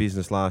best in the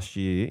business last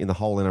year, in the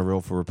whole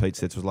NRL for repeat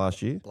sets was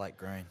last year? Blake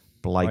Green.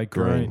 Blake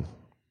Green.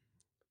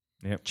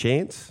 Yep.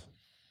 Chance,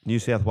 New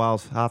South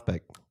Wales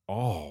halfback.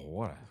 Oh,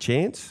 what a...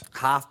 Chance,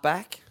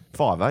 Halfback.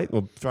 5'8".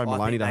 We'll throw I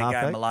Maloney think to they go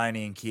halfback.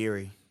 Maloney and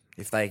Keary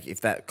if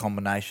that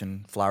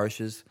combination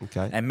flourishes.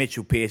 Okay. And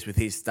Mitchell Pearce with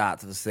his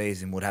start to the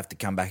season would have to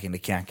come back into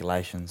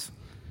calculations,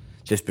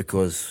 just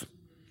because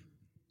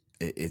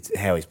it's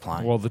how he's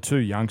playing. Well, the two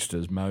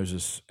youngsters,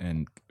 Moses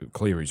and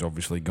Cleary's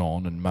obviously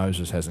gone, and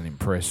Moses hasn't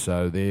impressed.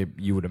 So there,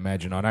 you would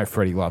imagine. I know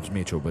Freddie loves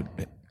Mitchell, but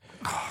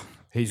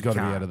he's got to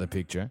be out of the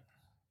picture.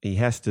 He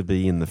has to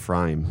be in the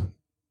frame,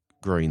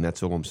 Green.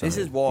 That's all I'm saying. This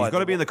is why he's got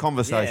to be in the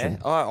conversation.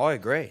 Yeah, I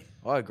agree.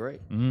 But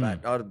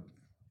I'm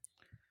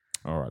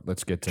All right,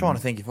 let's get to trying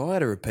to think if I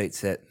had a repeat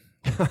set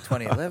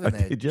 2011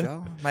 there, Did you?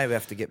 Joel. Maybe I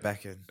have to get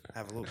back and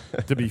have a look.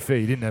 To be fair,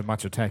 he didn't have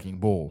much attacking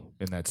ball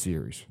in that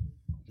series.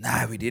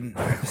 No, we didn't.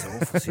 It was an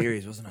awful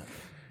series, wasn't it?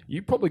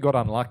 You probably got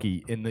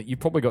unlucky in that you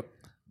probably got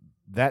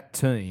that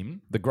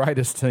team, the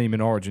greatest team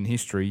in Origin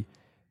history,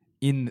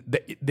 in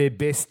their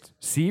best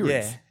series.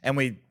 Yeah, and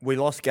we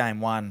lost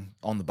game 1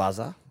 on the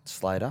buzzer,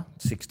 Slater,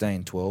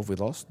 16-12 we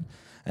lost.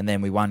 And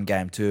then we won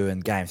game 2,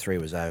 and game 3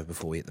 was over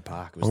before we hit the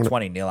park. It was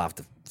 20-0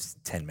 after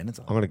 10 minutes.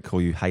 I'm going to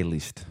call you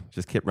Haylist.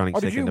 Just kept running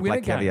did you second to win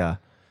Black a game? Caviar.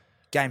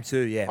 Game 2,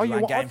 yeah. We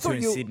won game 2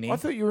 in Sydney. I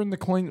thought you were in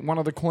one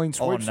of the clean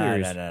sweep no,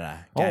 series. no.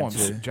 Oh, Game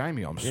 2.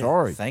 Jamie, I'm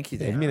sorry. Thank you,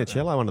 Yeah, Dan.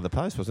 Minicello under the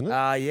post, wasn't it?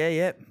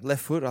 Yeah,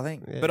 left foot, I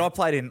think. But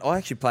I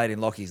actually played in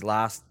Lockie's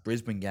last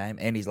Brisbane game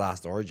and his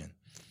last Origin.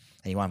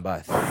 And he won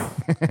both.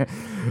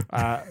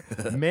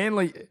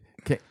 Manly,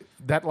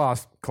 that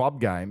last club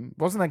game,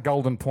 wasn't that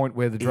golden point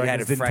where the He had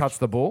Dragons a didn't touch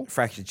the ball?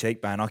 Fractured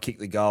cheekbone. I kicked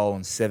the goal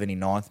in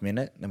 79th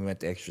minute, then we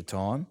went to extra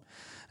time.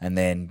 And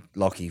then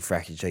Lockie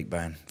fractured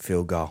cheekbone,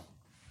 field goal.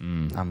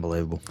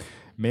 Unbelievable.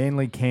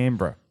 Manly,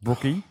 Canberra,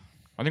 Brookie.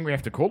 I think we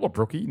have to call it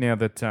Brookie now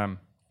that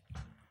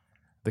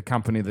the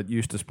company that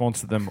used to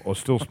sponsor them or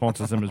still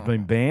sponsors them has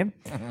been banned.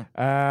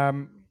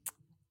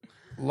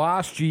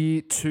 Last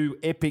year, 2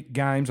 epic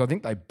games. I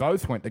think they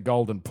both went to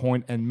Golden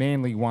Point and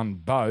Manly won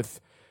both.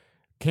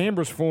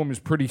 Canberra's form is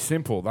pretty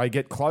simple. They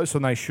get close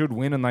and they should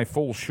win and they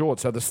fall short.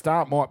 So the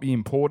start might be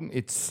important.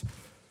 It's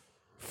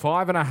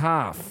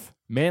 5.5.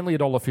 Manly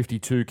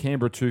 $1.52,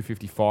 Canberra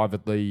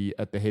 $2.55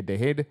 at the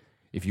head-to-head.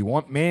 If you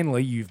want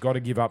Manly, you've got to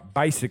give up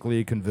basically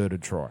a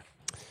converted try.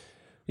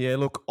 Yeah,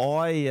 look,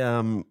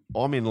 I'm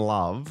in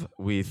love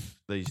with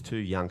these 2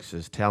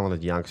 youngsters,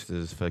 talented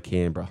youngsters for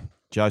Canberra,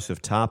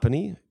 Joseph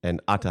Tarpany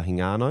and Ata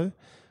Hingano.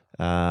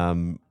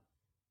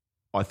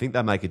 I think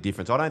they make a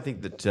difference. I don't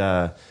think that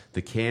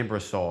the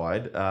Canberra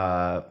side,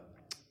 well,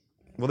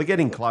 they're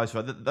getting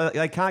closer.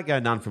 They can't go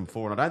none from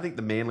 4, and I don't think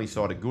the Manly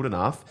side are good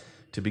enough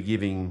to be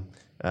giving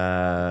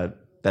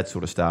that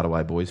sort of start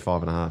away, boys,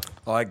 5.5.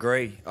 I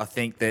agree. I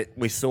think that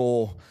we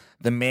saw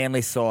the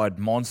Manly side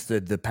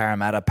monstered the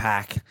Parramatta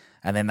pack,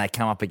 and then they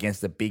come up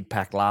against the big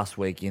pack last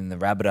week in the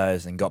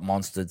Rabbitohs and got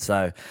monstered.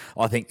 So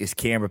I think this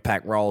Canberra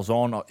pack rolls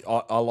on.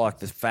 I like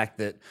the fact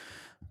that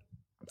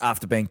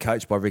after being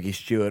coached by Ricky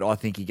Stewart, I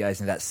think he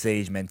goes into that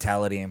siege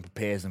mentality and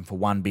prepares them for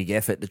one big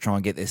effort to try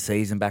and get their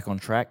season back on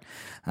track.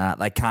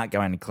 They can't go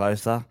any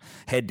closer.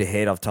 Head to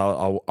head, I've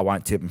told I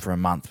won't tip them for a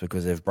month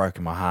because they've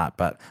broken my heart,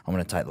 but I'm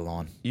going to take the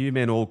line. You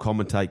men all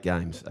commentate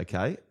games,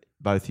 okay?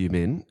 Both you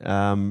men.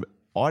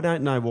 I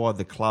don't know why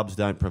the clubs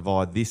don't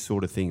provide this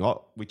sort of thing.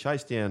 We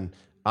chase down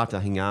Ata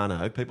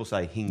Hingano. People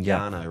say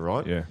Hingano,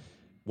 right? Yeah.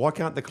 Why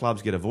can't the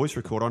clubs get a voice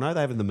record? I know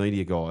they have in the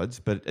media guides,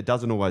 but it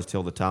doesn't always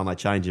tell the tale, and they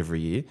change every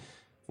year.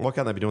 Why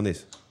can't they be doing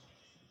this?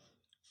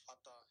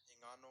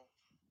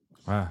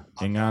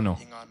 Hingano.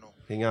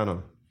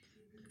 Hingano.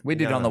 We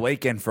did on the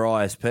weekend for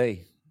ISP.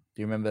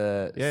 Do you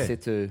remember Yeah.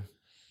 Situ?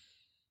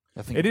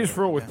 I think It is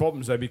fraught with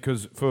problems, though,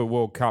 because for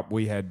World Cup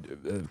we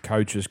had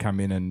coaches come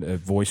in and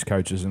voice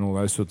coaches and all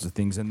those sorts of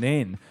things. And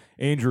then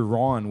Andrew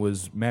Ryan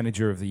was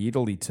manager of the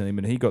Italy team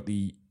and he got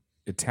the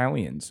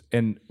Italians.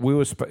 And we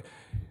were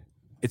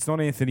It's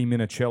not Anthony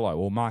Minicello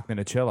or Mark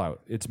Minicello.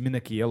 It's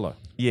Minichiello.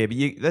 Yeah,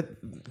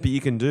 but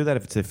you can do that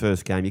if it's their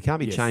first game. You can't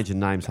be changing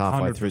names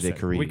halfway through their 100%.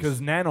 careers.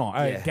 Because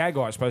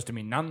Gagai is supposed to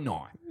be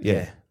Nunai.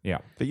 yeah. Yeah.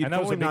 But you'd And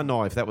that call was him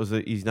Nunai if that was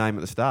his name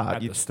at the start.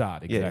 at the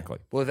start, exactly.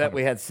 Well, that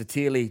we had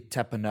Satili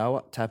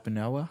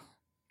Tapanoa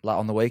like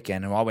on the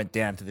weekend, and I went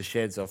down to the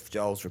sheds off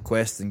Joel's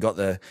request and got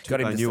him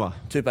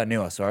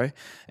Tupanua, sorry,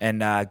 and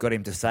got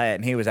him to say it,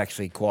 and he was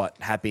actually quite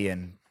happy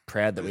and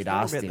proud that we'd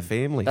asked about him. the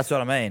family. That's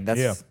what I mean.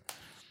 That's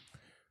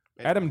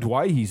Adam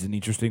Dwayhe's an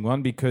interesting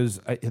one because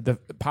the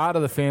part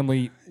of the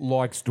family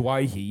likes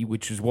Dwayhe,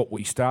 which is what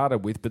we started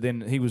with, but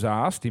then he was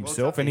asked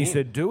himself and he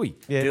said Dewey.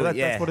 Yeah, Dewey,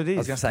 that's what it is. I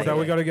was going to say, So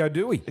we got to go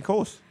Dewey. Of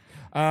course.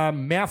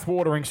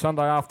 Mouth-watering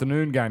Sunday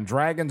afternoon game.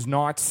 Dragons,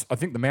 Knights. I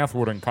think the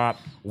mouth-watering part,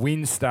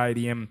 Wynn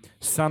Stadium,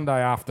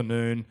 Sunday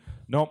afternoon.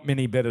 Not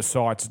many better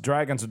sites.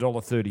 Dragons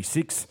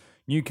 $1.36,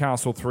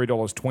 Newcastle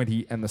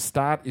 $3.20, and the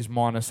start is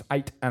minus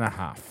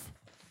 8.5.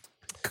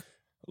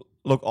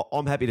 Look,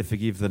 I'm happy to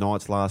forgive the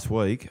Knights last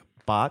week,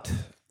 but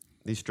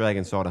this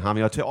Dragon side of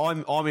Hummy,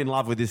 I'm in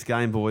love with this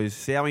game, boys.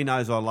 Sowie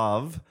knows I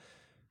love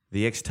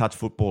the ex-touch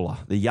footballer,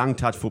 the young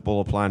touch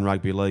footballer playing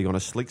rugby league on a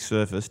slick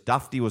surface.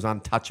 Dufty was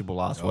untouchable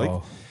last week.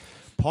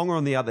 Ponga,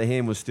 on the other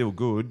hand, was still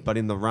good, but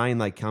in the rain,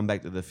 they come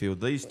back to the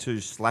field. These two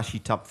slashy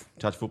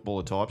touch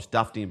footballer types,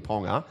 Dufty and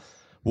Ponga,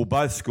 will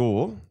both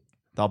score.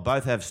 They'll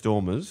both have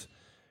stormers,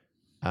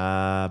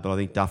 but I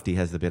think Dufty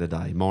has the better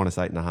day, minus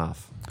 8.5.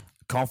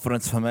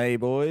 confidence for me,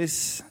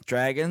 boys.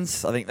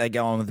 Dragons, I think they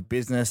go on with the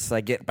business.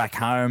 They get back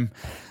home.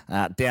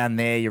 Down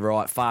there, you're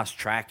right, fast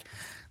track.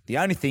 The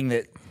only thing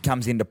that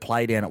comes into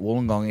play down at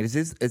Wollongong is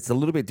it's a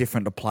little bit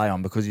different to play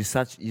on because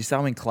you're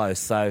so in close.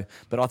 So,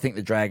 but I think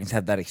the Dragons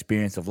had that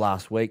experience of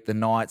last week. The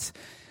Knights,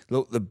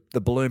 look,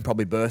 the balloon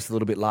probably burst a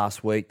little bit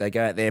last week. They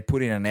go out there,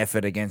 put in an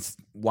effort against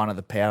one of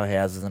the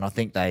powerhouses, and I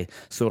think they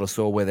sort of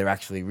saw where they're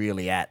actually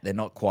really at. They're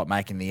not quite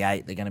making the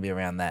 8. They're going to be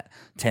around that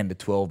 10 to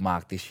 12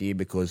 mark this year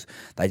because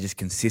they just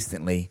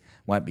consistently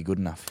won't be good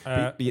enough.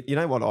 But you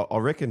know what? I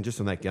reckon just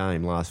on that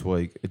game last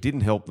week, it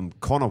didn't help them.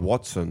 Connor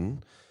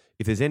Watson,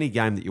 if there's any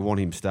game that you want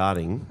him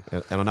starting,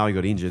 and I know he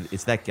got injured,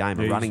 it's that game,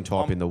 a running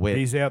type in the wet.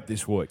 He's out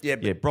this week. Yeah,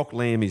 Brock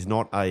Lamb is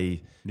not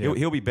a...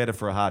 He'll be better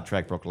for a hard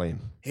track, Brock Lamb.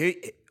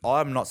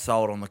 I'm not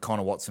sold on the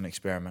Connor Watson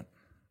experiment.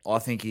 I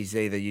think he's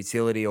either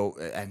utility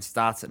and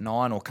starts at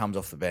 9 or comes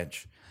off the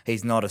bench.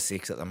 He's not a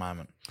 6 at the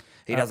moment.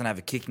 He doesn't have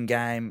a kicking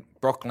game.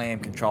 Brock Lamb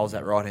controls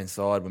that right-hand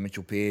side with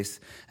Mitchell Pearce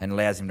and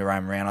allows him to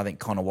roam around. I think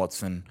Connor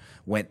Watson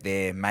went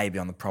there maybe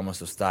on the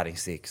promise of starting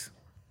 6.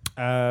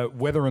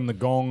 Weather in the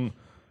Gong,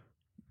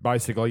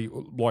 basically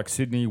like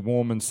Sydney,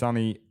 warm and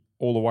sunny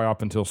all the way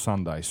up until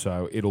Sunday.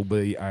 So it'll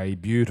be a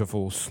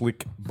beautiful,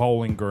 slick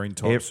bowling green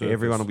type surface.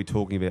 Everyone will be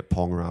talking about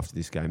Ponga after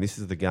this game. This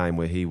is the game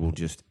where he will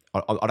just...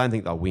 I don't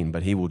think they'll win,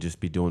 but he will just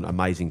be doing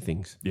amazing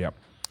things. Yeah.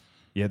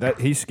 Yeah, that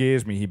he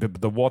scares me.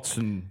 But the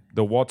Watson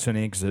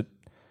exit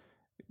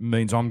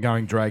means I'm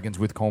going Dragons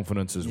with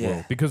confidence as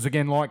well. Because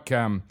again, like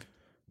the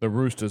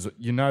Roosters,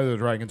 you know the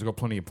Dragons have got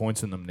plenty of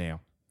points in them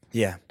now.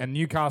 Yeah. And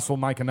Newcastle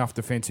make enough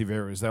defensive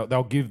errors.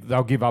 They'll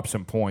give up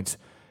some points.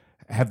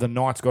 Have the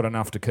Knights got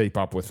enough to keep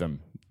up with them?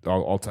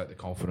 I'll take the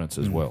confidence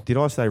as well. Did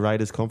I say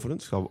Raiders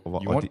confidence? I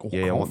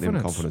want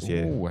them confidence,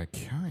 yeah. Oh,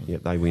 okay. Yeah,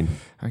 they win.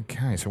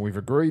 Okay, so we've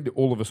agreed,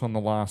 all of us, on the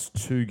last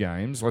 2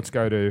 games. Let's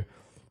go to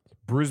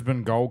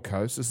Brisbane Gold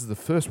Coast. This is the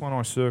first one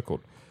I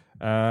circled.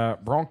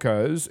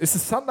 Broncos. It's a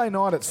Sunday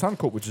night at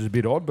Suncorp, which is a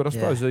bit odd, but I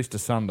suppose Easter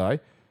Sunday.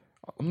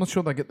 I'm not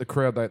sure they get the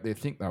crowd they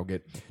think they'll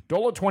get.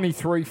 $1.23,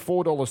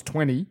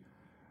 $4.20,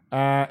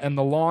 and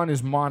the line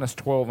is minus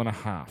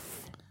 12.5.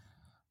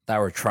 They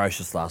were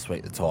atrocious last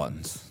week, the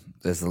Titans.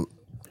 There's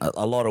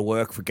a lot of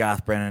work for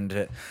Garth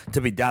Brennan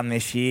to be done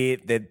this year.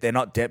 They're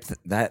not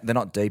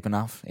deep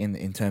enough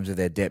in terms of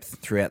their depth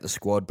throughout the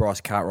squad.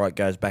 Bryce Cartwright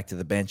goes back to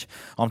the bench.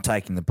 I'm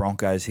taking the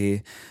Broncos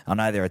here. I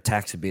know their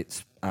attack's a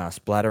bit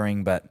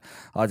splattering, but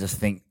I just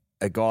think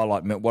a guy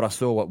like what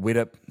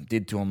Widdop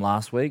did to him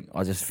last week,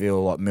 I just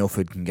feel like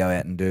Milford can go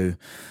out and do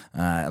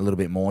a little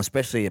bit more,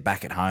 especially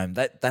back at home.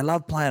 They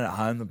love playing at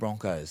home, the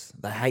Broncos.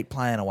 They hate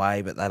playing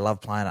away, but they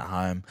love playing at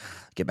home.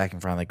 Get back in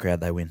front of the crowd,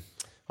 they win.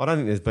 I don't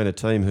think there's been a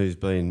team who's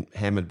been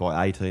hammered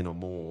by 18 or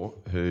more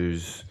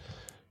who's,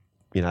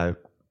 that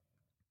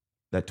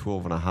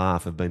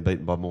 12.5 have been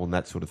beaten by more than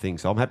that sort of thing.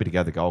 So I'm happy to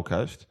go the Gold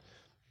Coast,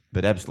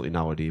 but absolutely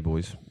no idea,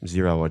 boys.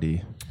 Zero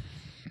idea.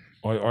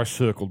 I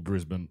circled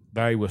Brisbane.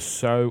 They were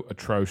so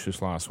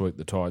atrocious last week,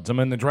 the Tides. I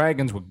mean, the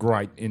Dragons were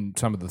great in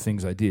some of the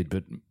things they did,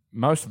 but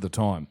most of the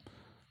time,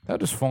 they were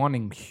just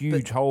finding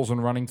huge holes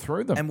and running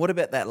through them. And what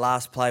about that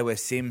last play where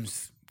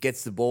Sims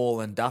gets the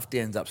ball and Dufty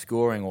ends up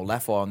scoring, or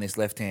Laffey on this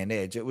left-hand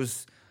edge? It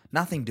was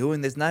nothing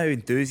doing. There's no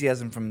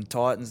enthusiasm from the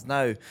Titans,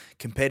 no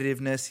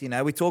competitiveness.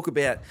 We talk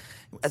about,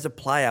 as a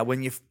player,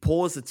 when you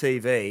pause the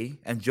TV,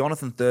 and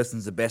Jonathan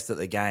Thurston's the best at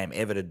the game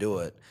ever to do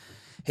it,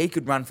 he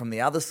could run from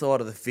the other side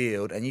of the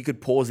field and you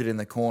could pause it in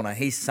the corner.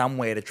 He's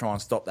somewhere to try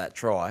and stop that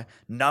try.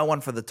 No one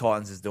for the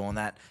Titans is doing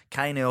that.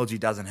 Kane Elgey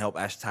doesn't help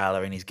Ash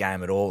Taylor in his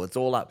game at all. It's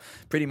all up.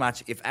 Pretty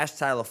much, if Ash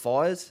Taylor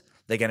fires,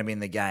 they're going to be in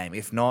the game.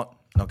 If not,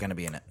 not going to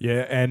be in it.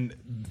 Yeah, and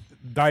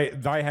they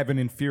have an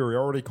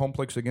inferiority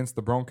complex against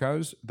the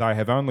Broncos. They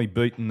have only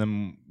beaten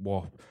them,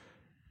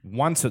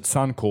 once at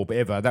Suncorp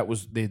ever. That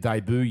was their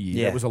debut year.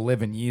 Yeah. That was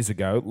 11 years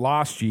ago.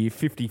 Last year,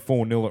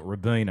 54-0 at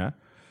Rabina.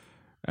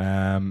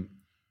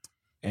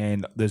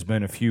 And there's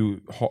been a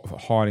few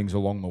hidings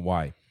along the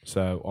way.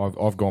 So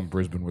I've gone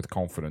Brisbane with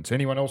confidence.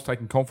 Anyone else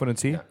taking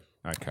confidence here?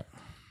 Okay.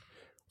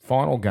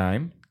 Final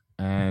game,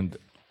 and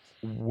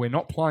we're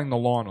not playing the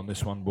line on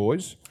this one,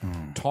 boys.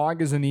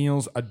 Tigers and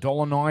Eels,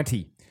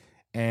 $1.90.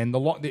 And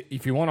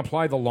if you want to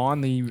play the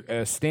line,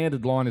 the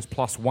standard line is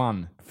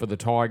 +1 for the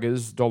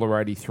Tigers,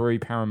 $1.83.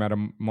 Parramatta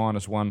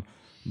 -1,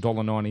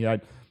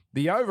 $1.98.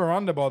 The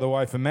over-under, by the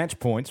way, for match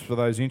points, for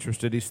those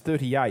interested, is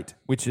 38,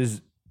 which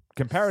is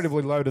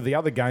comparatively low to the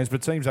other games,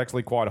 but seems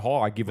actually quite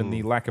high given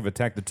the lack of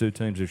attack the two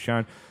teams have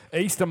shown.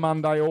 Easter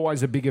Monday,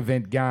 always a big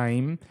event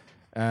game.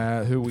 Who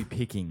are we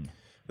picking?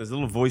 There's a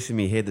little voice in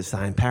my head that's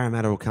saying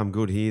Parramatta will come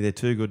good here. They're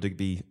too good to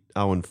be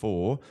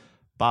 0-4.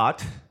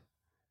 But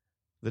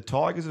the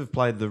Tigers have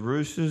played the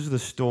Roosters, the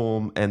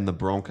Storm and the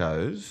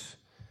Broncos,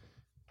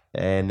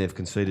 and they've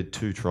conceded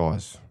 2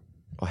 tries.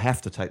 I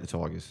have to take the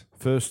Tigers.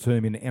 First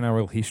team in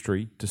NRL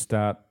history to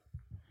start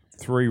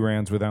 3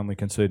 rounds with only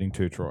conceding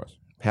 2 tries.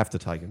 Have to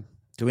take him.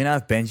 Do we know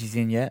if Benji's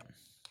in yet?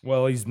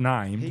 Well, he's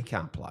named. He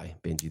can't play,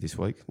 Benji, this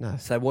week. No.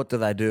 So what do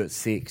they do at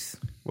 6?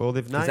 Well,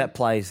 they've Because named... that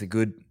plays a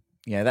good,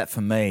 that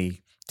for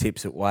me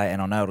tips it way,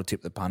 and I know it'll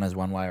tip the punters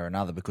one way or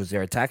another because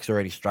their attack's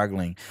already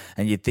struggling.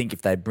 And you'd think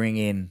if they bring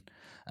in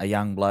a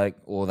young bloke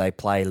or they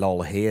play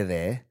Lola here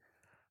there,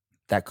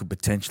 that could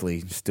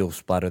potentially still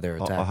splatter their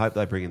attack. I hope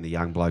they bring in the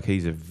young bloke.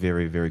 He's a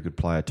very, very good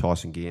player,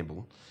 Tyson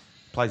Gamble.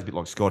 Plays a bit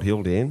like Scott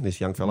Hill, Dan,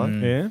 this young fellow.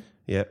 Yeah.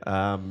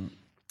 Yeah.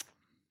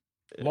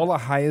 Lola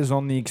Hayes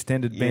on the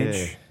extended bench.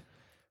 Yeah.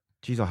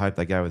 Geez, I hope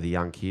they go with the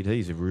young kid.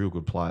 He's a real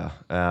good player.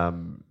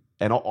 And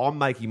I'm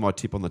making my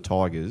tip on the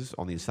Tigers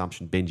on the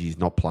assumption Benji's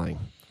not playing.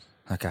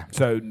 Okay.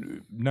 So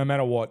no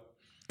matter what,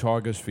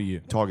 Tigers for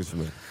you. Tigers for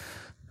me.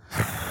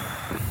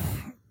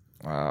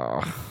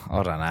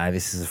 I don't know.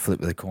 This is a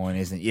flip of the coin,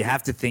 isn't it? You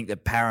have to think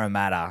that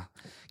Parramatta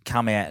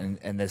come out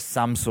and there's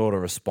some sort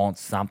of response,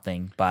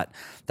 something. But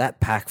that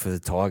pack for the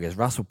Tigers,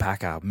 Russell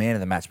Packer, man of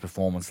the match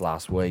performance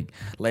last week,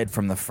 led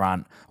from the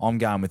front. I'm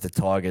going with the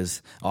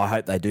Tigers. I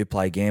hope they do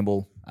play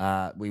Gamble.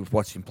 We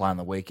watched him play on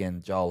the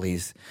weekend, Joel.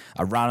 He's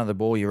a run of the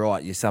ball. You're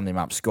right. You summed him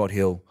up. Scott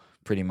Hill,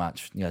 pretty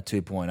much,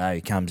 2.0.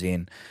 He comes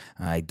in.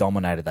 He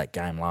dominated that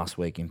game last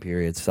week in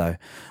periods. So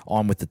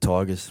I'm with the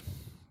Tigers.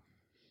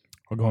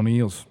 I've gone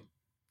Eels.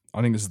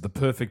 I think this is the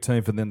perfect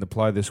team for them to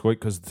play this week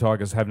because the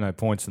Tigers have no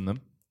points in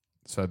them.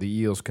 So the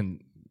Eels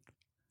can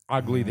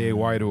ugly their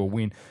way to a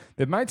win.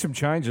 They've made some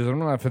changes. I don't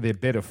know if they're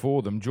better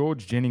for them.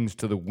 George Jennings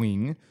to the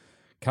wing.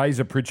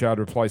 Kaiser Pritchard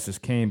replaces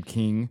Cam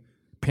King.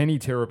 Penny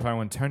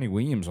Terapo and Tony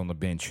Williams on the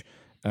bench.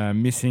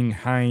 Missing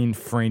Hayne,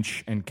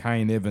 French and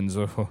Kane Evans.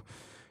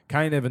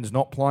 Kane Evans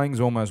not playing is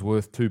almost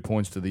worth 2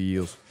 points to the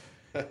Eels.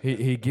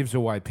 He gives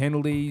away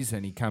penalties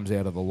and he comes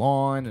out of the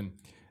line.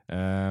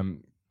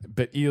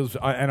 But Eels,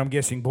 and I'm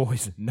guessing,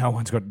 boys, no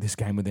one's got this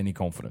game with any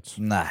confidence.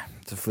 Nah,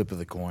 it's a flip of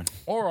the coin.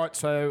 All right,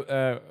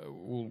 so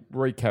we'll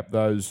recap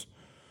those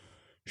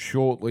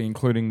shortly,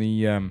 including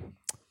the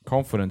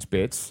confidence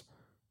bets.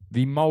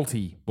 The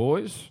multi,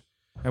 boys.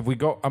 Have we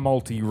got a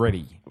multi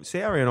ready?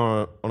 Sowie and I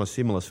are on a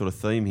similar sort of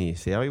theme here,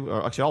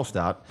 Sowie. Actually, I'll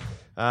start.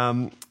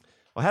 I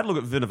had a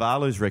look at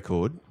Vunivalu's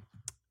record,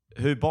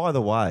 who, by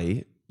the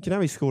way, do you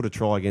know he scored a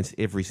try against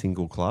every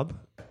single club?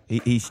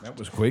 That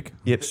was quick.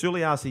 Yep,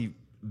 Suliasi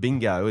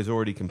bingo is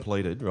already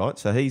completed, right?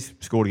 So he's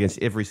scored against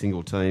every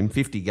single team,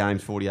 50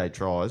 games, 48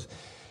 tries.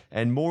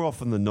 And more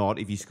often than not,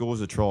 if he scores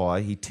a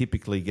try, he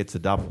typically gets a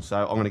double. So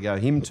I'm going to go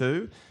him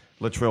 2,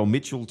 Latrell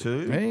Mitchell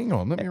 2. Hang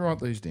on, let me write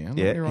these down.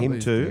 Yeah, him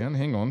 2.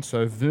 Hang on.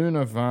 So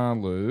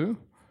Vunivalu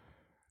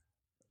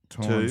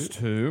times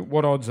 2.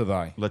 What odds are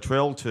they?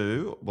 Latrell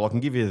 2. Well, I can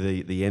give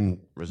you the end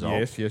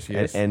result.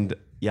 Yes. And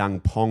young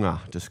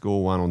Ponga to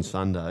score 1 on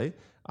Sunday,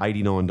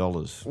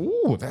 $89.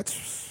 Ooh,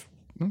 that's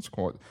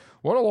quite...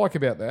 What I like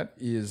about that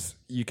is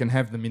you can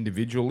have them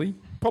individually.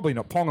 Probably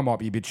not. Ponga might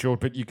be a bit short,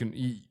 but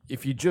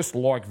if you just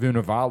like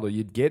Vunivalu,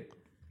 you'd get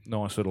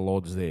nice little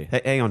odds there.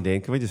 Hey, hang on,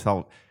 Dan. Can we just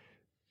hold...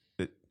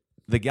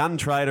 The gun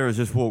trader has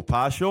just walked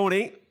past.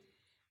 Shawnee.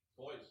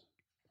 Boys.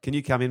 Can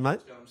you come in, mate?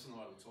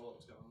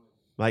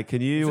 Mate,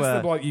 can you... Is this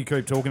the bloke you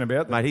keep talking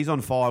about? Mate, he's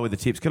on fire with the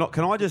tips. Can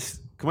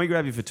we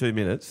grab you for 2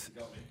 minutes?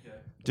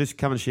 Just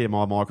come and share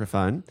my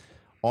microphone.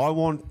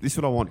 This is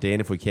what I want, Dan,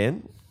 if we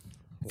can.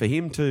 For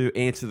him to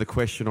answer the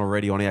question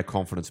already on our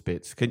confidence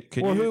bets.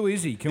 Who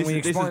is he? Can we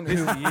explain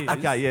who he is?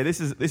 Okay, yeah, this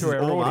is our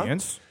Orma.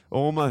 audience.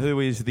 Orma, who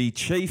is the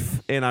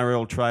chief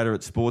NRL trader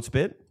at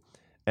Sportsbet,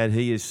 and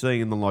he is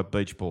seeing them like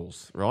beach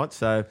balls, right?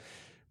 So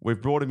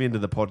we've brought him into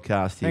the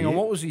podcast here. Hang on,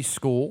 what was his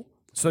score?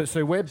 So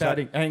we're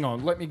batting... hang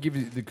on, let me give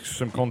you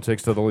some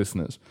context to the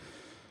listeners.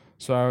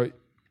 So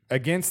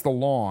against the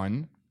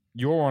line...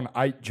 You're on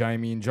 8,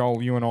 Jamie, and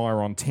Joel, you and I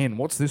are on 10.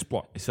 What's this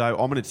block? So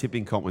I'm in a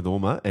tipping comp with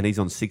Orma, and he's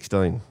on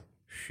 16.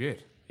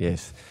 Shit.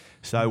 Yes.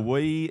 So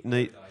we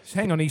need...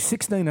 Hang on, he's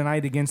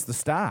 16-8 against the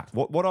start.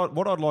 What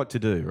I'd like to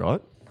do,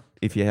 right,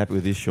 if you're happy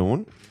with this,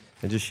 Sean,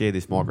 and just share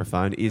this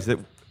microphone, is that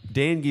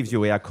Dan gives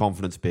you our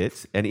confidence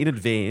bets, and in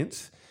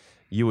advance,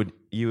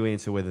 you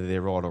answer whether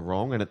they're right or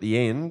wrong, and at the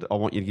end, I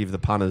want you to give the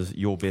punters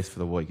your best for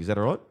the week. Is that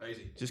all right?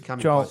 Easy. Just come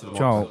in close to the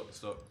microphone.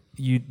 Joel,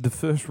 the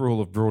first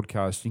rule of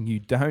broadcasting, you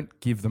don't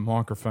give the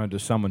microphone to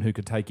someone who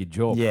could take your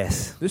job.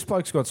 Yes. This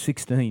bloke's got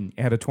 16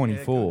 out of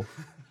 24.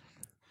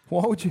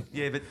 Why would you?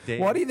 Yeah, but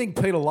Dan, Why do you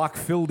think Peter Luck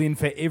filled in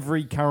for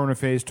every current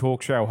affairs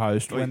talk show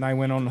host when they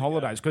went on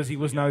holidays? Because he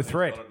was no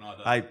threat.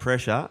 Hey,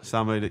 pressure.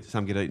 Some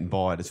get eaten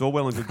by it. It's all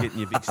well and good getting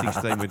your big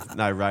 16 with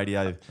no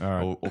radio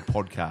or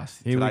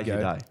podcast. Here Today's we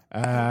your go.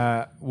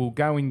 day. We'll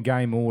go in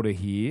game order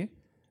here.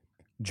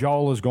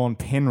 Joel has gone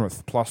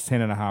Penrith plus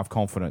 10.5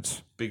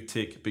 confidence. Big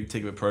tick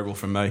of approval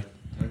from me.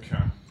 Okay.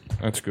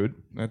 That's good.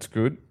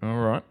 All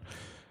right.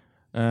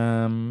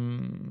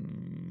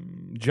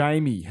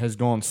 Jamie has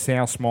gone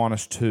South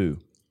 -2.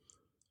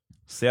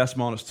 South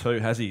 -2,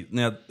 has he?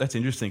 Now, that's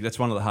interesting. That's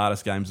one of the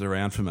hardest games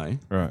around for me.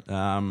 Right.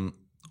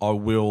 I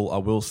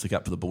will stick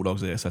up for the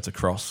Bulldogs there, so that's a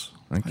cross.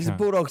 He's a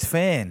Bulldogs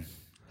fan.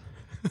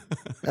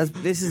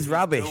 This is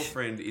rubbish.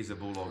 Girlfriend is a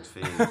Bulldogs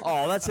fan.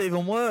 Oh, that's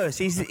even worse.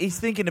 He's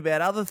thinking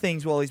about other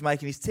things while he's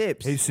making his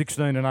tips. He's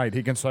 16-8.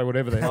 He can say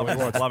whatever the hell he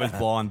wants. Love is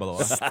blind, by the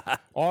way.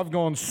 I've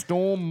gone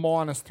Storm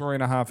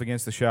 -3.5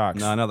 against the Sharks.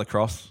 No, another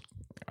cross.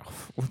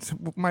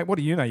 Mate, what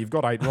do you know? You've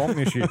got 8 wrong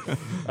this year.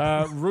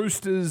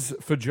 Roosters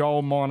for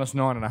Joel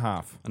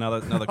 -9.5.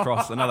 Another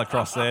cross. Another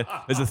cross there.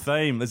 There's a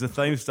theme. There's a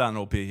theme starting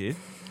to appear here.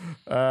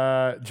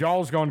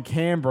 Joel's gone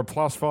Canberra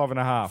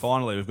 +5.5.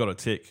 Finally, we've got a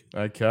tick.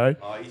 Okay.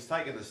 Oh, he's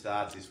taking the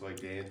starts this week,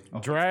 Dan.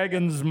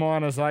 Dragons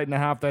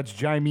 -8.5. That's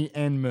Jamie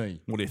and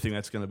me. What do you think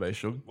that's going to be,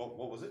 Shug?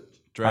 What was it?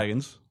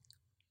 Dragons.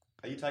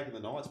 Are you taking the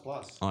Knights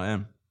plus? I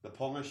am. The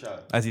Ponga show.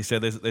 As you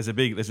said, there's a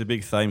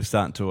big theme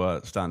starting to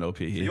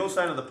appear So here. you're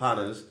saying to the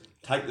punters,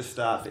 take the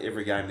start for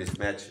every game in this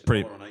match.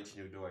 Pretty- $1 on each and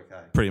you'll do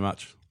okay. Pretty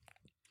much.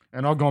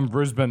 And I've gone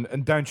Brisbane.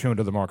 And don't chew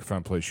into the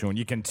microphone, please, Sean.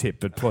 You can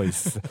tip, but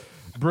please.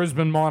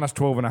 Brisbane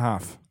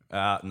 -12.5.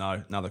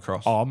 No, another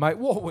cross. Oh, mate,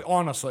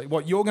 honestly,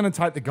 you're going to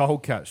take the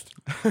Gold Coast?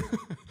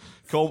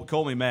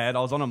 Call me mad. I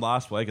was on him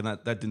last week, and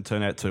that didn't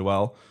turn out too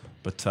well.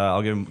 But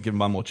I'll give him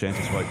one more chance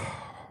this week.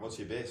 What's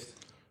your best?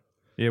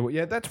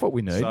 Yeah, that's what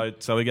we need.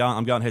 So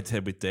I'm going head to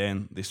head with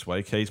Dan this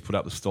week. He's put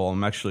up the stall.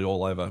 I'm actually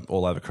all over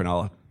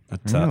Cronulla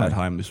at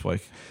home this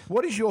week.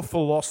 What is your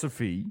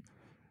philosophy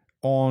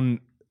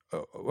on?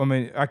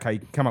 Okay,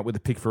 come up with a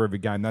pick for every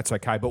game. That's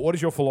okay. But what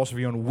is your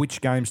philosophy on which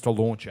games to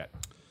launch at?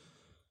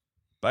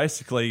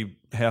 Basically,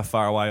 how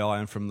far away I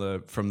am from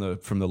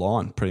the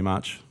line, pretty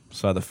much.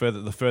 So the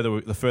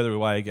further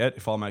away I get,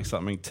 if I make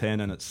something 10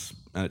 and it's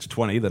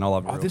 20, then I'll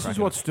have. A real This crack is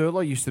at what it.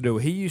 Sterling used to do.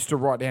 He used to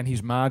write down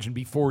his margin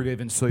before he'd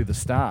even see the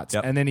starts,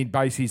 Yep. and then he'd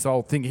base his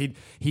whole thing.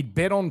 He'd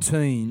bet on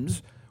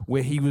teams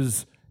where he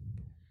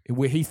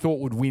thought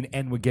would win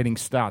and were getting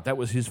start. That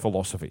was his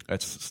philosophy.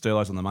 It's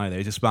Sterlo's on the money there.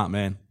 He's a smart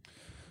man.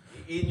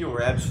 In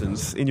your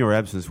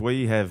absence,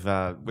 we have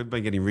we've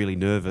been getting really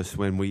nervous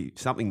when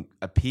something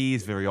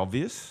appears very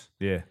obvious,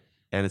 Yeah.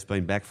 and it's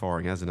been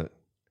backfiring, hasn't it?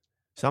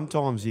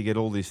 Sometimes you get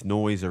all this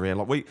noise around.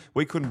 Like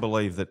we couldn't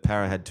believe that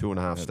Para had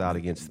 2.5 start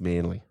against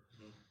Manly.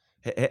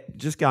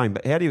 Just going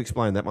back, how do you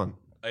explain that one?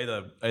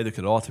 Either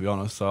could I, to be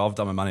honest. So I've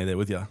done my money there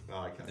with you.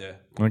 Oh, okay.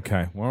 Yeah.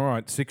 Okay. Well, all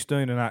right.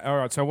 16-8. All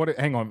right. So what?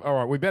 Hang on. All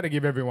right. We better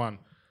give everyone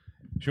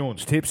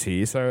Sean's tips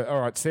here. So all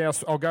right.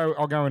 South. I'll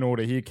go in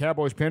order here.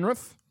 Cowboys,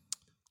 Penrith.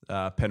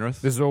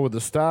 Penrith. This is all with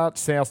the start.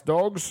 South,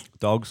 Dogs.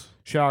 Dogs.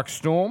 Sharks,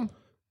 Storm.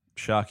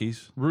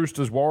 Sharkies.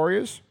 Roosters,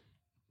 Warriors.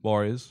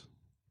 Warriors.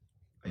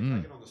 Are you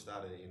taking on the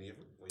start of any of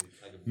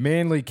it?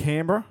 Manly,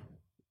 Canberra.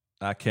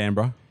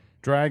 Canberra.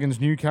 Dragons,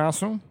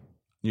 Newcastle.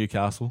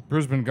 Newcastle.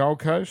 Brisbane, Gold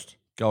Coast.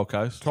 Gold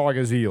Coast.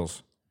 Tigers,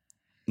 Eels.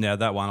 Now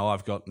that one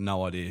I've got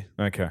no idea.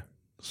 Okay.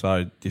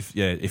 So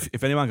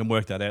if anyone can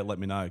work that out, let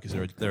me know because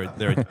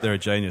they're a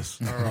genius.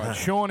 All right.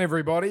 Sean,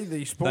 everybody,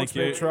 the sports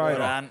Thank you.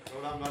 trader.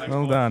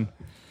 Well done.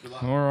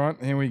 All right,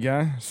 here we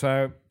go.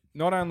 So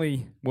not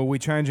only were we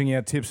changing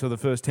our tips for the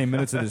first 10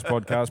 minutes of this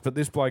podcast, but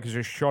this bloke has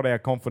just shot our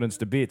confidence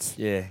to bits.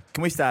 Yeah.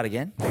 Can we start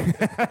again?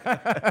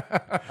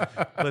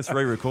 Let's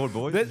re-record,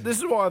 boys. This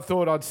is why I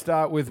thought I'd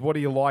start with what do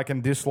you like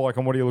and dislike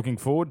and what are you looking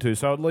forward to.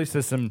 So at least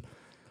there's some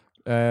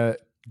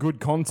good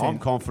content. I'm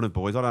confident,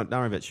 boys. I don't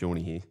worry about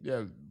Shawnee here.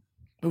 Yeah,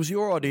 It was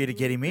your idea to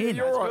get him in.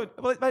 you're right.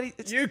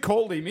 But You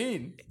called him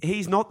in.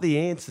 he's not the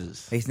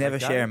answers. He's never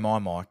Okay? sharing my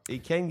mic. He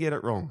can get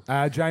it wrong.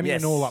 Jamie,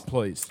 Yes. and all up,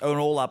 please. Oh, and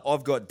all up,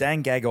 I've got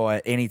Dan Gagai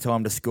at any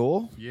time to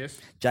score. Yes.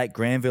 Jake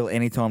Granville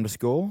any time to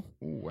score.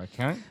 Ooh,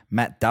 okay.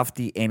 Matt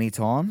Duffy any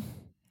time.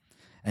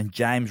 And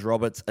James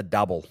Roberts a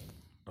double.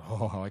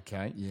 Oh,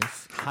 okay.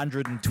 Yes.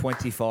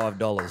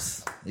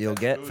 $125 you'll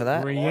get for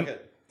that. Brilliant.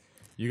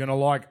 You're going to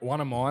like one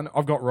of mine.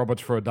 I've got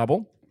Roberts for a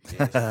double.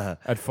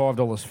 At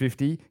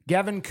 $5.50.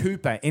 Gavin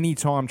Cooper,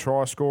 anytime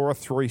try scorer,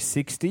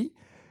 $3.60.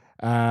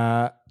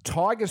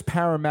 Tigers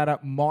Parramatta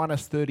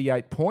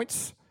 -38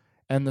 points,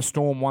 and the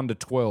Storm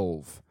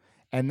 1-12.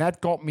 and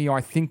that got me, I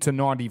think, to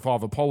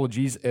 95.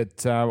 Apologies,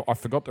 I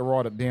forgot to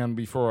write it down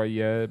before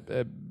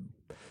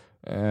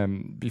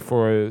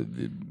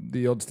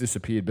the odds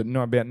disappeared, but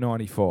no, about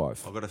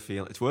 95. I've got a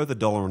feel it's worth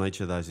 $1 on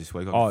each of those this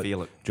week. I can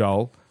feel it.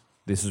 Joel,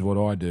 this is what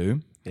I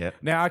do. Yeah.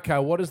 Now, okay,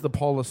 what is the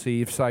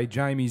policy if, say,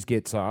 Jamie's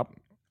gets up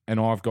and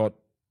I've got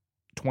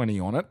 20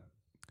 on it?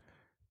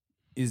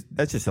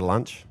 That's just a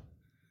lunch.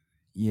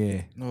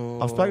 Yeah.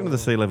 I've spoken to the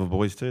Sea Level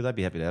boys too. They'd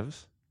be happy to have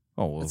us.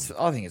 Oh, well.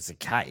 I think it's a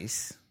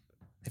case.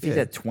 If he's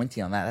had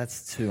 20 on that,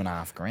 that's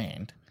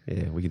 $2,500.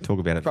 Yeah, we can talk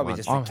about it. Probably at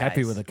just lunch. a I'm case.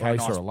 happy with a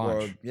case or a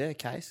lunch. Yeah,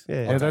 case.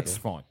 Yeah. Yeah, that's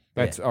fine.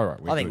 That's all right.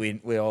 I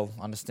think we all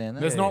understand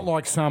that. There's not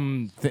like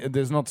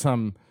there's not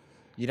some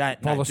You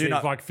don't policy do not,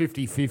 of like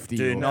 50-50.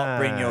 do or- not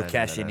bring your No,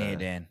 cash no, in no, here, no.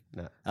 Dan.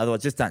 No.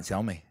 Otherwise, just don't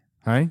tell me.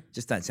 Hey?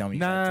 Just don't tell me.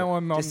 No,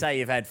 I'm- just say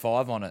you've had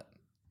 5 on it.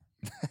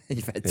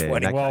 You've had Yeah,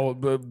 20. no-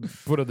 Well,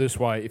 put it this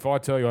way: if I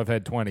tell you I've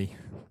had 20,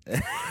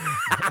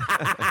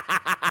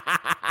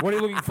 what are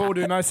you looking forward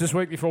to most this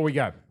week before we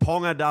go?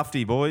 Ponga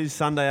Dufty, boys.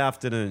 Sunday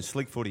afternoon.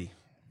 Slick footy.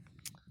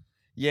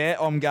 Yeah,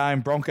 I'm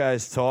going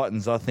Broncos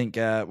Titans. I think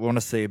we want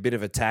to see a bit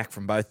of attack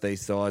from both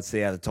these sides. See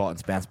how the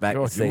Titans bounce back.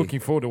 God, Let's you're see. looking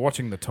forward to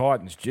watching the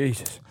Titans.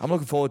 Jesus. I'm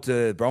looking forward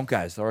to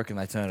Broncos. I reckon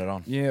they turn it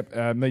on.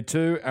 Yeah, me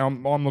too.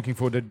 I'm looking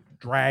forward to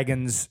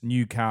Dragons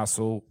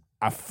Newcastle,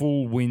 a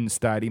full win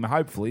stadium.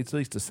 Hopefully it's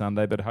Easter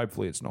Sunday, but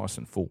hopefully it's nice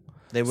and full.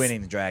 They're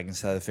winning the Dragons,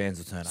 so the fans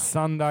will turn up.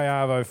 Sunday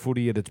Arvo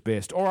footy at its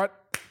best. All right.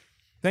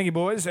 Thank you,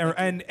 boys.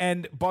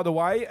 And by the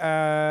way,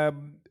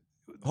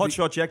 Hot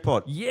shot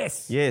jackpot.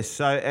 yes. Yes.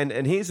 So,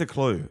 and here's a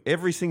clue.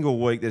 Every single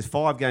week, there's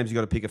 5 games you've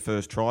got to pick a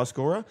first try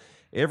scorer.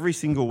 Every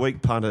single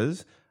week,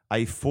 punters,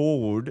 a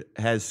forward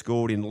has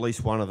scored in at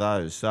least one of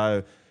those.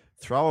 So,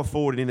 throw a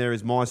forward in there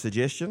is my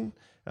suggestion.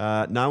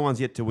 No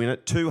one's yet to win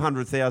it.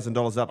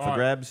 $200,000 up for right,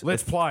 grabs.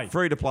 let's It's play.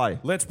 Free to play.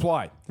 Let's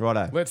play.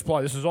 Righto. Let's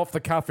play. This is off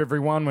the cuff,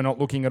 everyone. We're not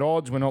looking at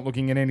odds. We're not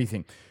looking at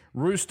anything.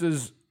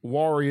 Roosters,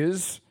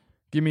 Warriors.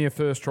 Give me a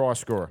first try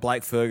scorer.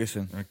 Blake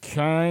Ferguson.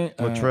 Okay.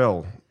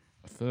 Latrell.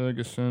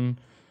 Ferguson.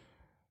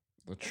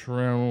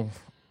 Latrell.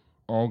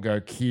 I'll go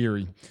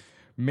Keary.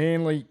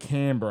 Manly,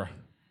 Canberra.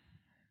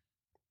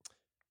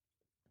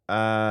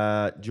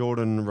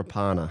 Jordan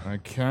Rapana.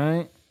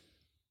 Okay.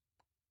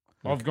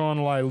 I've gone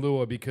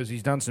Leilua because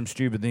he's done some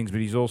stupid things, but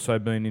he's also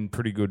been in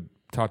pretty good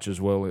touch as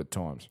well at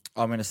times.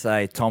 I'm going to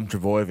say Tom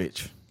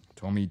Trbojevic.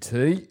 Tommy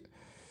T.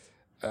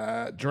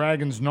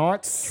 Dragons,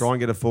 Knights. Try and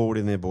get a forward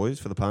in there, boys,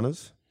 for the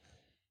punters.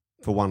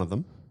 For one of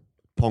them.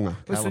 Ponga.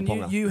 Listen,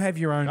 Kalen Ponga. you have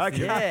your own Okay,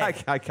 thing. Yeah.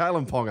 okay,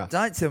 Kalen Ponga.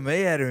 Don't tell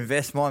me how to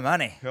invest my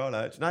money.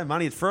 Righto. It's no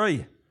money, it's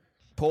free.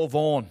 Paul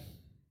Vaughan.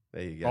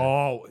 There you go.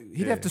 Oh,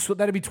 he'd have to.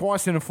 That'd be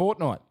twice in a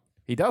fortnight.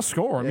 He does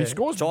score. I mean, he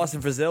scores.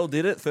 Tyson Frizzell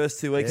did it first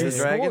 2 weeks of the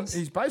Dragons.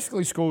 He's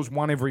basically scores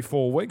one every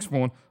 4 weeks.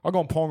 Vaughn. I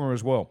got Ponga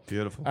as well.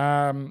 Beautiful.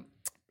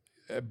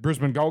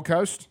 Brisbane Gold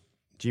Coast.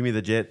 Jimmy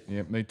the Jet.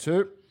 Yeah, me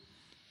too.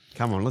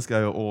 Come on, let's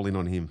go all in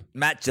on him.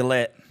 Matt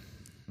Gillette.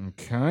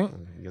 Okay.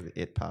 You got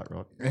the et part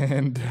right.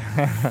 And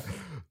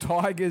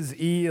Tigers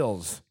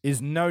Eels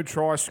is no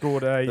try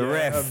scored. The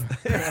ref.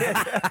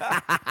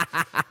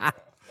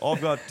 I've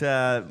got,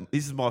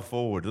 this is my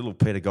forward, little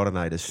Peter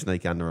Godinay to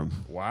sneak under him.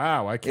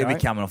 Wow. Okay. He'll be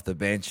coming off the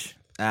bench.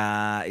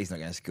 He's not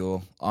going to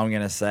score. I'm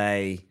going to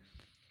say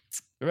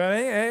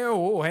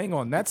Hang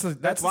on. That's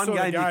That's the one sort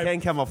of game you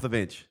can come off the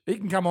bench. He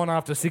can come on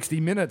after 60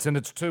 minutes and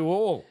it's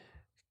 2-2.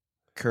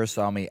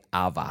 Kurosami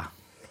Ava.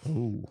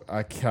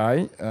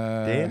 Okay.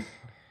 Dan?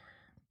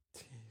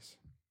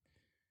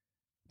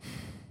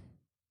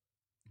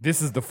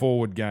 This is the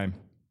forward game.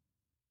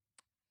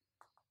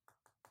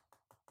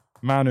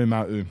 Manu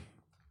Ma'u.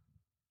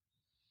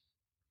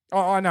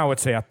 Oh, I know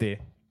it's out there.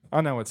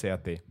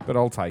 But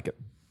I'll take it.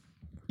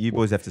 You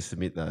boys have to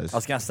submit those. I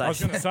was going to say. I was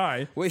going to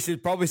say. we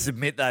should probably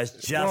submit those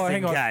just Well, in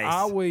hang on. case.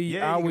 Are we?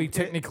 Yeah, are you we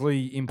can-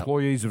 technically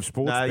employees of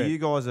sports? No, you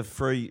guys are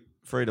free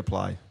to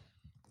play.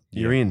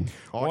 You're in.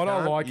 What I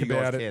can't, like you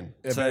guys about it,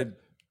 can. So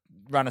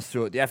run us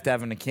through it. You have to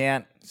have an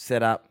account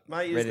set up,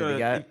 Mate, you ready just to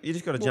gotta, go. you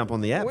just got to jump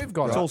on the app. We've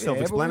got it's it. all Yeah, but we've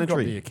got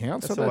self-explanatory. the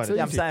account, so the way that's to-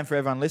 Yeah, I'm saying for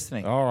everyone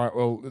listening. All right.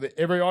 Well,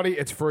 everybody,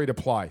 it's free to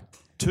play.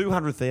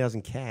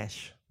 200,000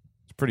 cash.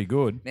 It's pretty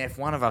good. Now, if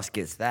one of us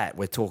gets that,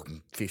 we're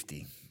talking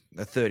 50.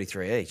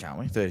 33 each, aren't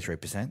we?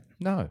 33%.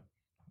 No.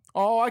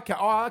 Oh,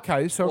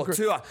 okay. So Well,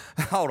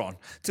 hold on.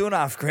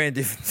 $2.5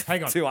 difference.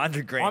 hang on.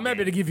 200 grand. I'm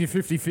happy to give you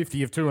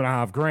 50-50 of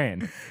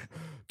 $2.5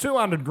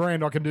 $200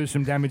 grand, I can do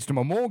some damage to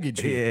my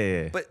mortgage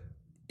here. Yeah. But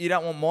you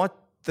don't want my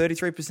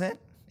 33%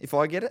 if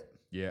I get it?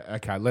 Yeah.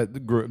 Okay.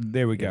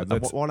 There we go.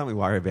 Let's, Why don't we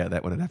worry about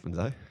that when it happens,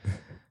 eh?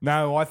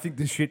 no, I think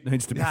this shit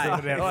needs to be sorted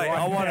out. Wait, right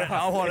I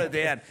now. want it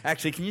down.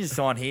 Actually, can you just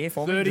sign here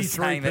for me? Just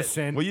saying that-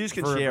 33%. Well, you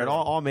can for share it.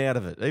 everyone. I'm out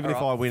of it. Even if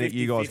All right, I win it,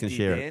 you guys can 50-50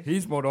 share Dan. it.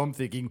 Here's what I'm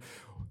thinking.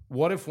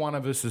 What if one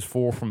of us is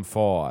 4 from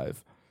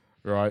 5?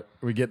 Right,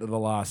 we get to the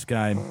last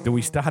game. Do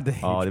we start to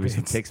hedge? Oh, there'll be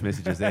some bets? text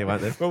messages there,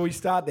 won't there? Well, we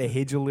start to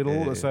hedge a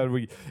little. Yeah. So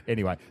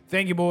anyway,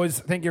 thank you,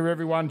 boys. Thank you,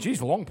 everyone.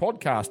 Geez, long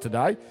podcast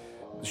today.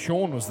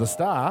 Sean was the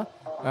star.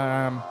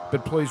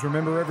 But please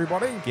remember,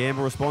 everybody,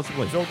 Gamble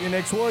responsibly. talk to you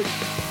next week.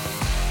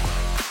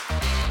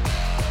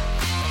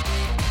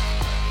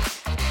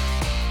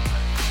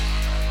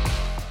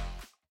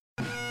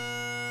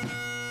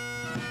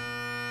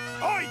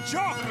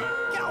 shock.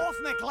 Get off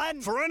me,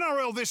 Glenn. For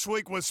NRL this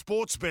week with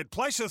Sportsbet,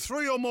 place a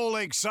 3 or more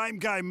leg same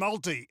game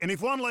multi, and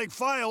if one leg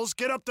fails,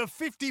 get up to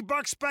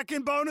 $50 back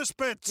in bonus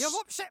bets. You've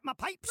upset my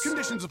pipes.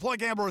 Conditions apply.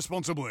 Gamble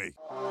responsibly.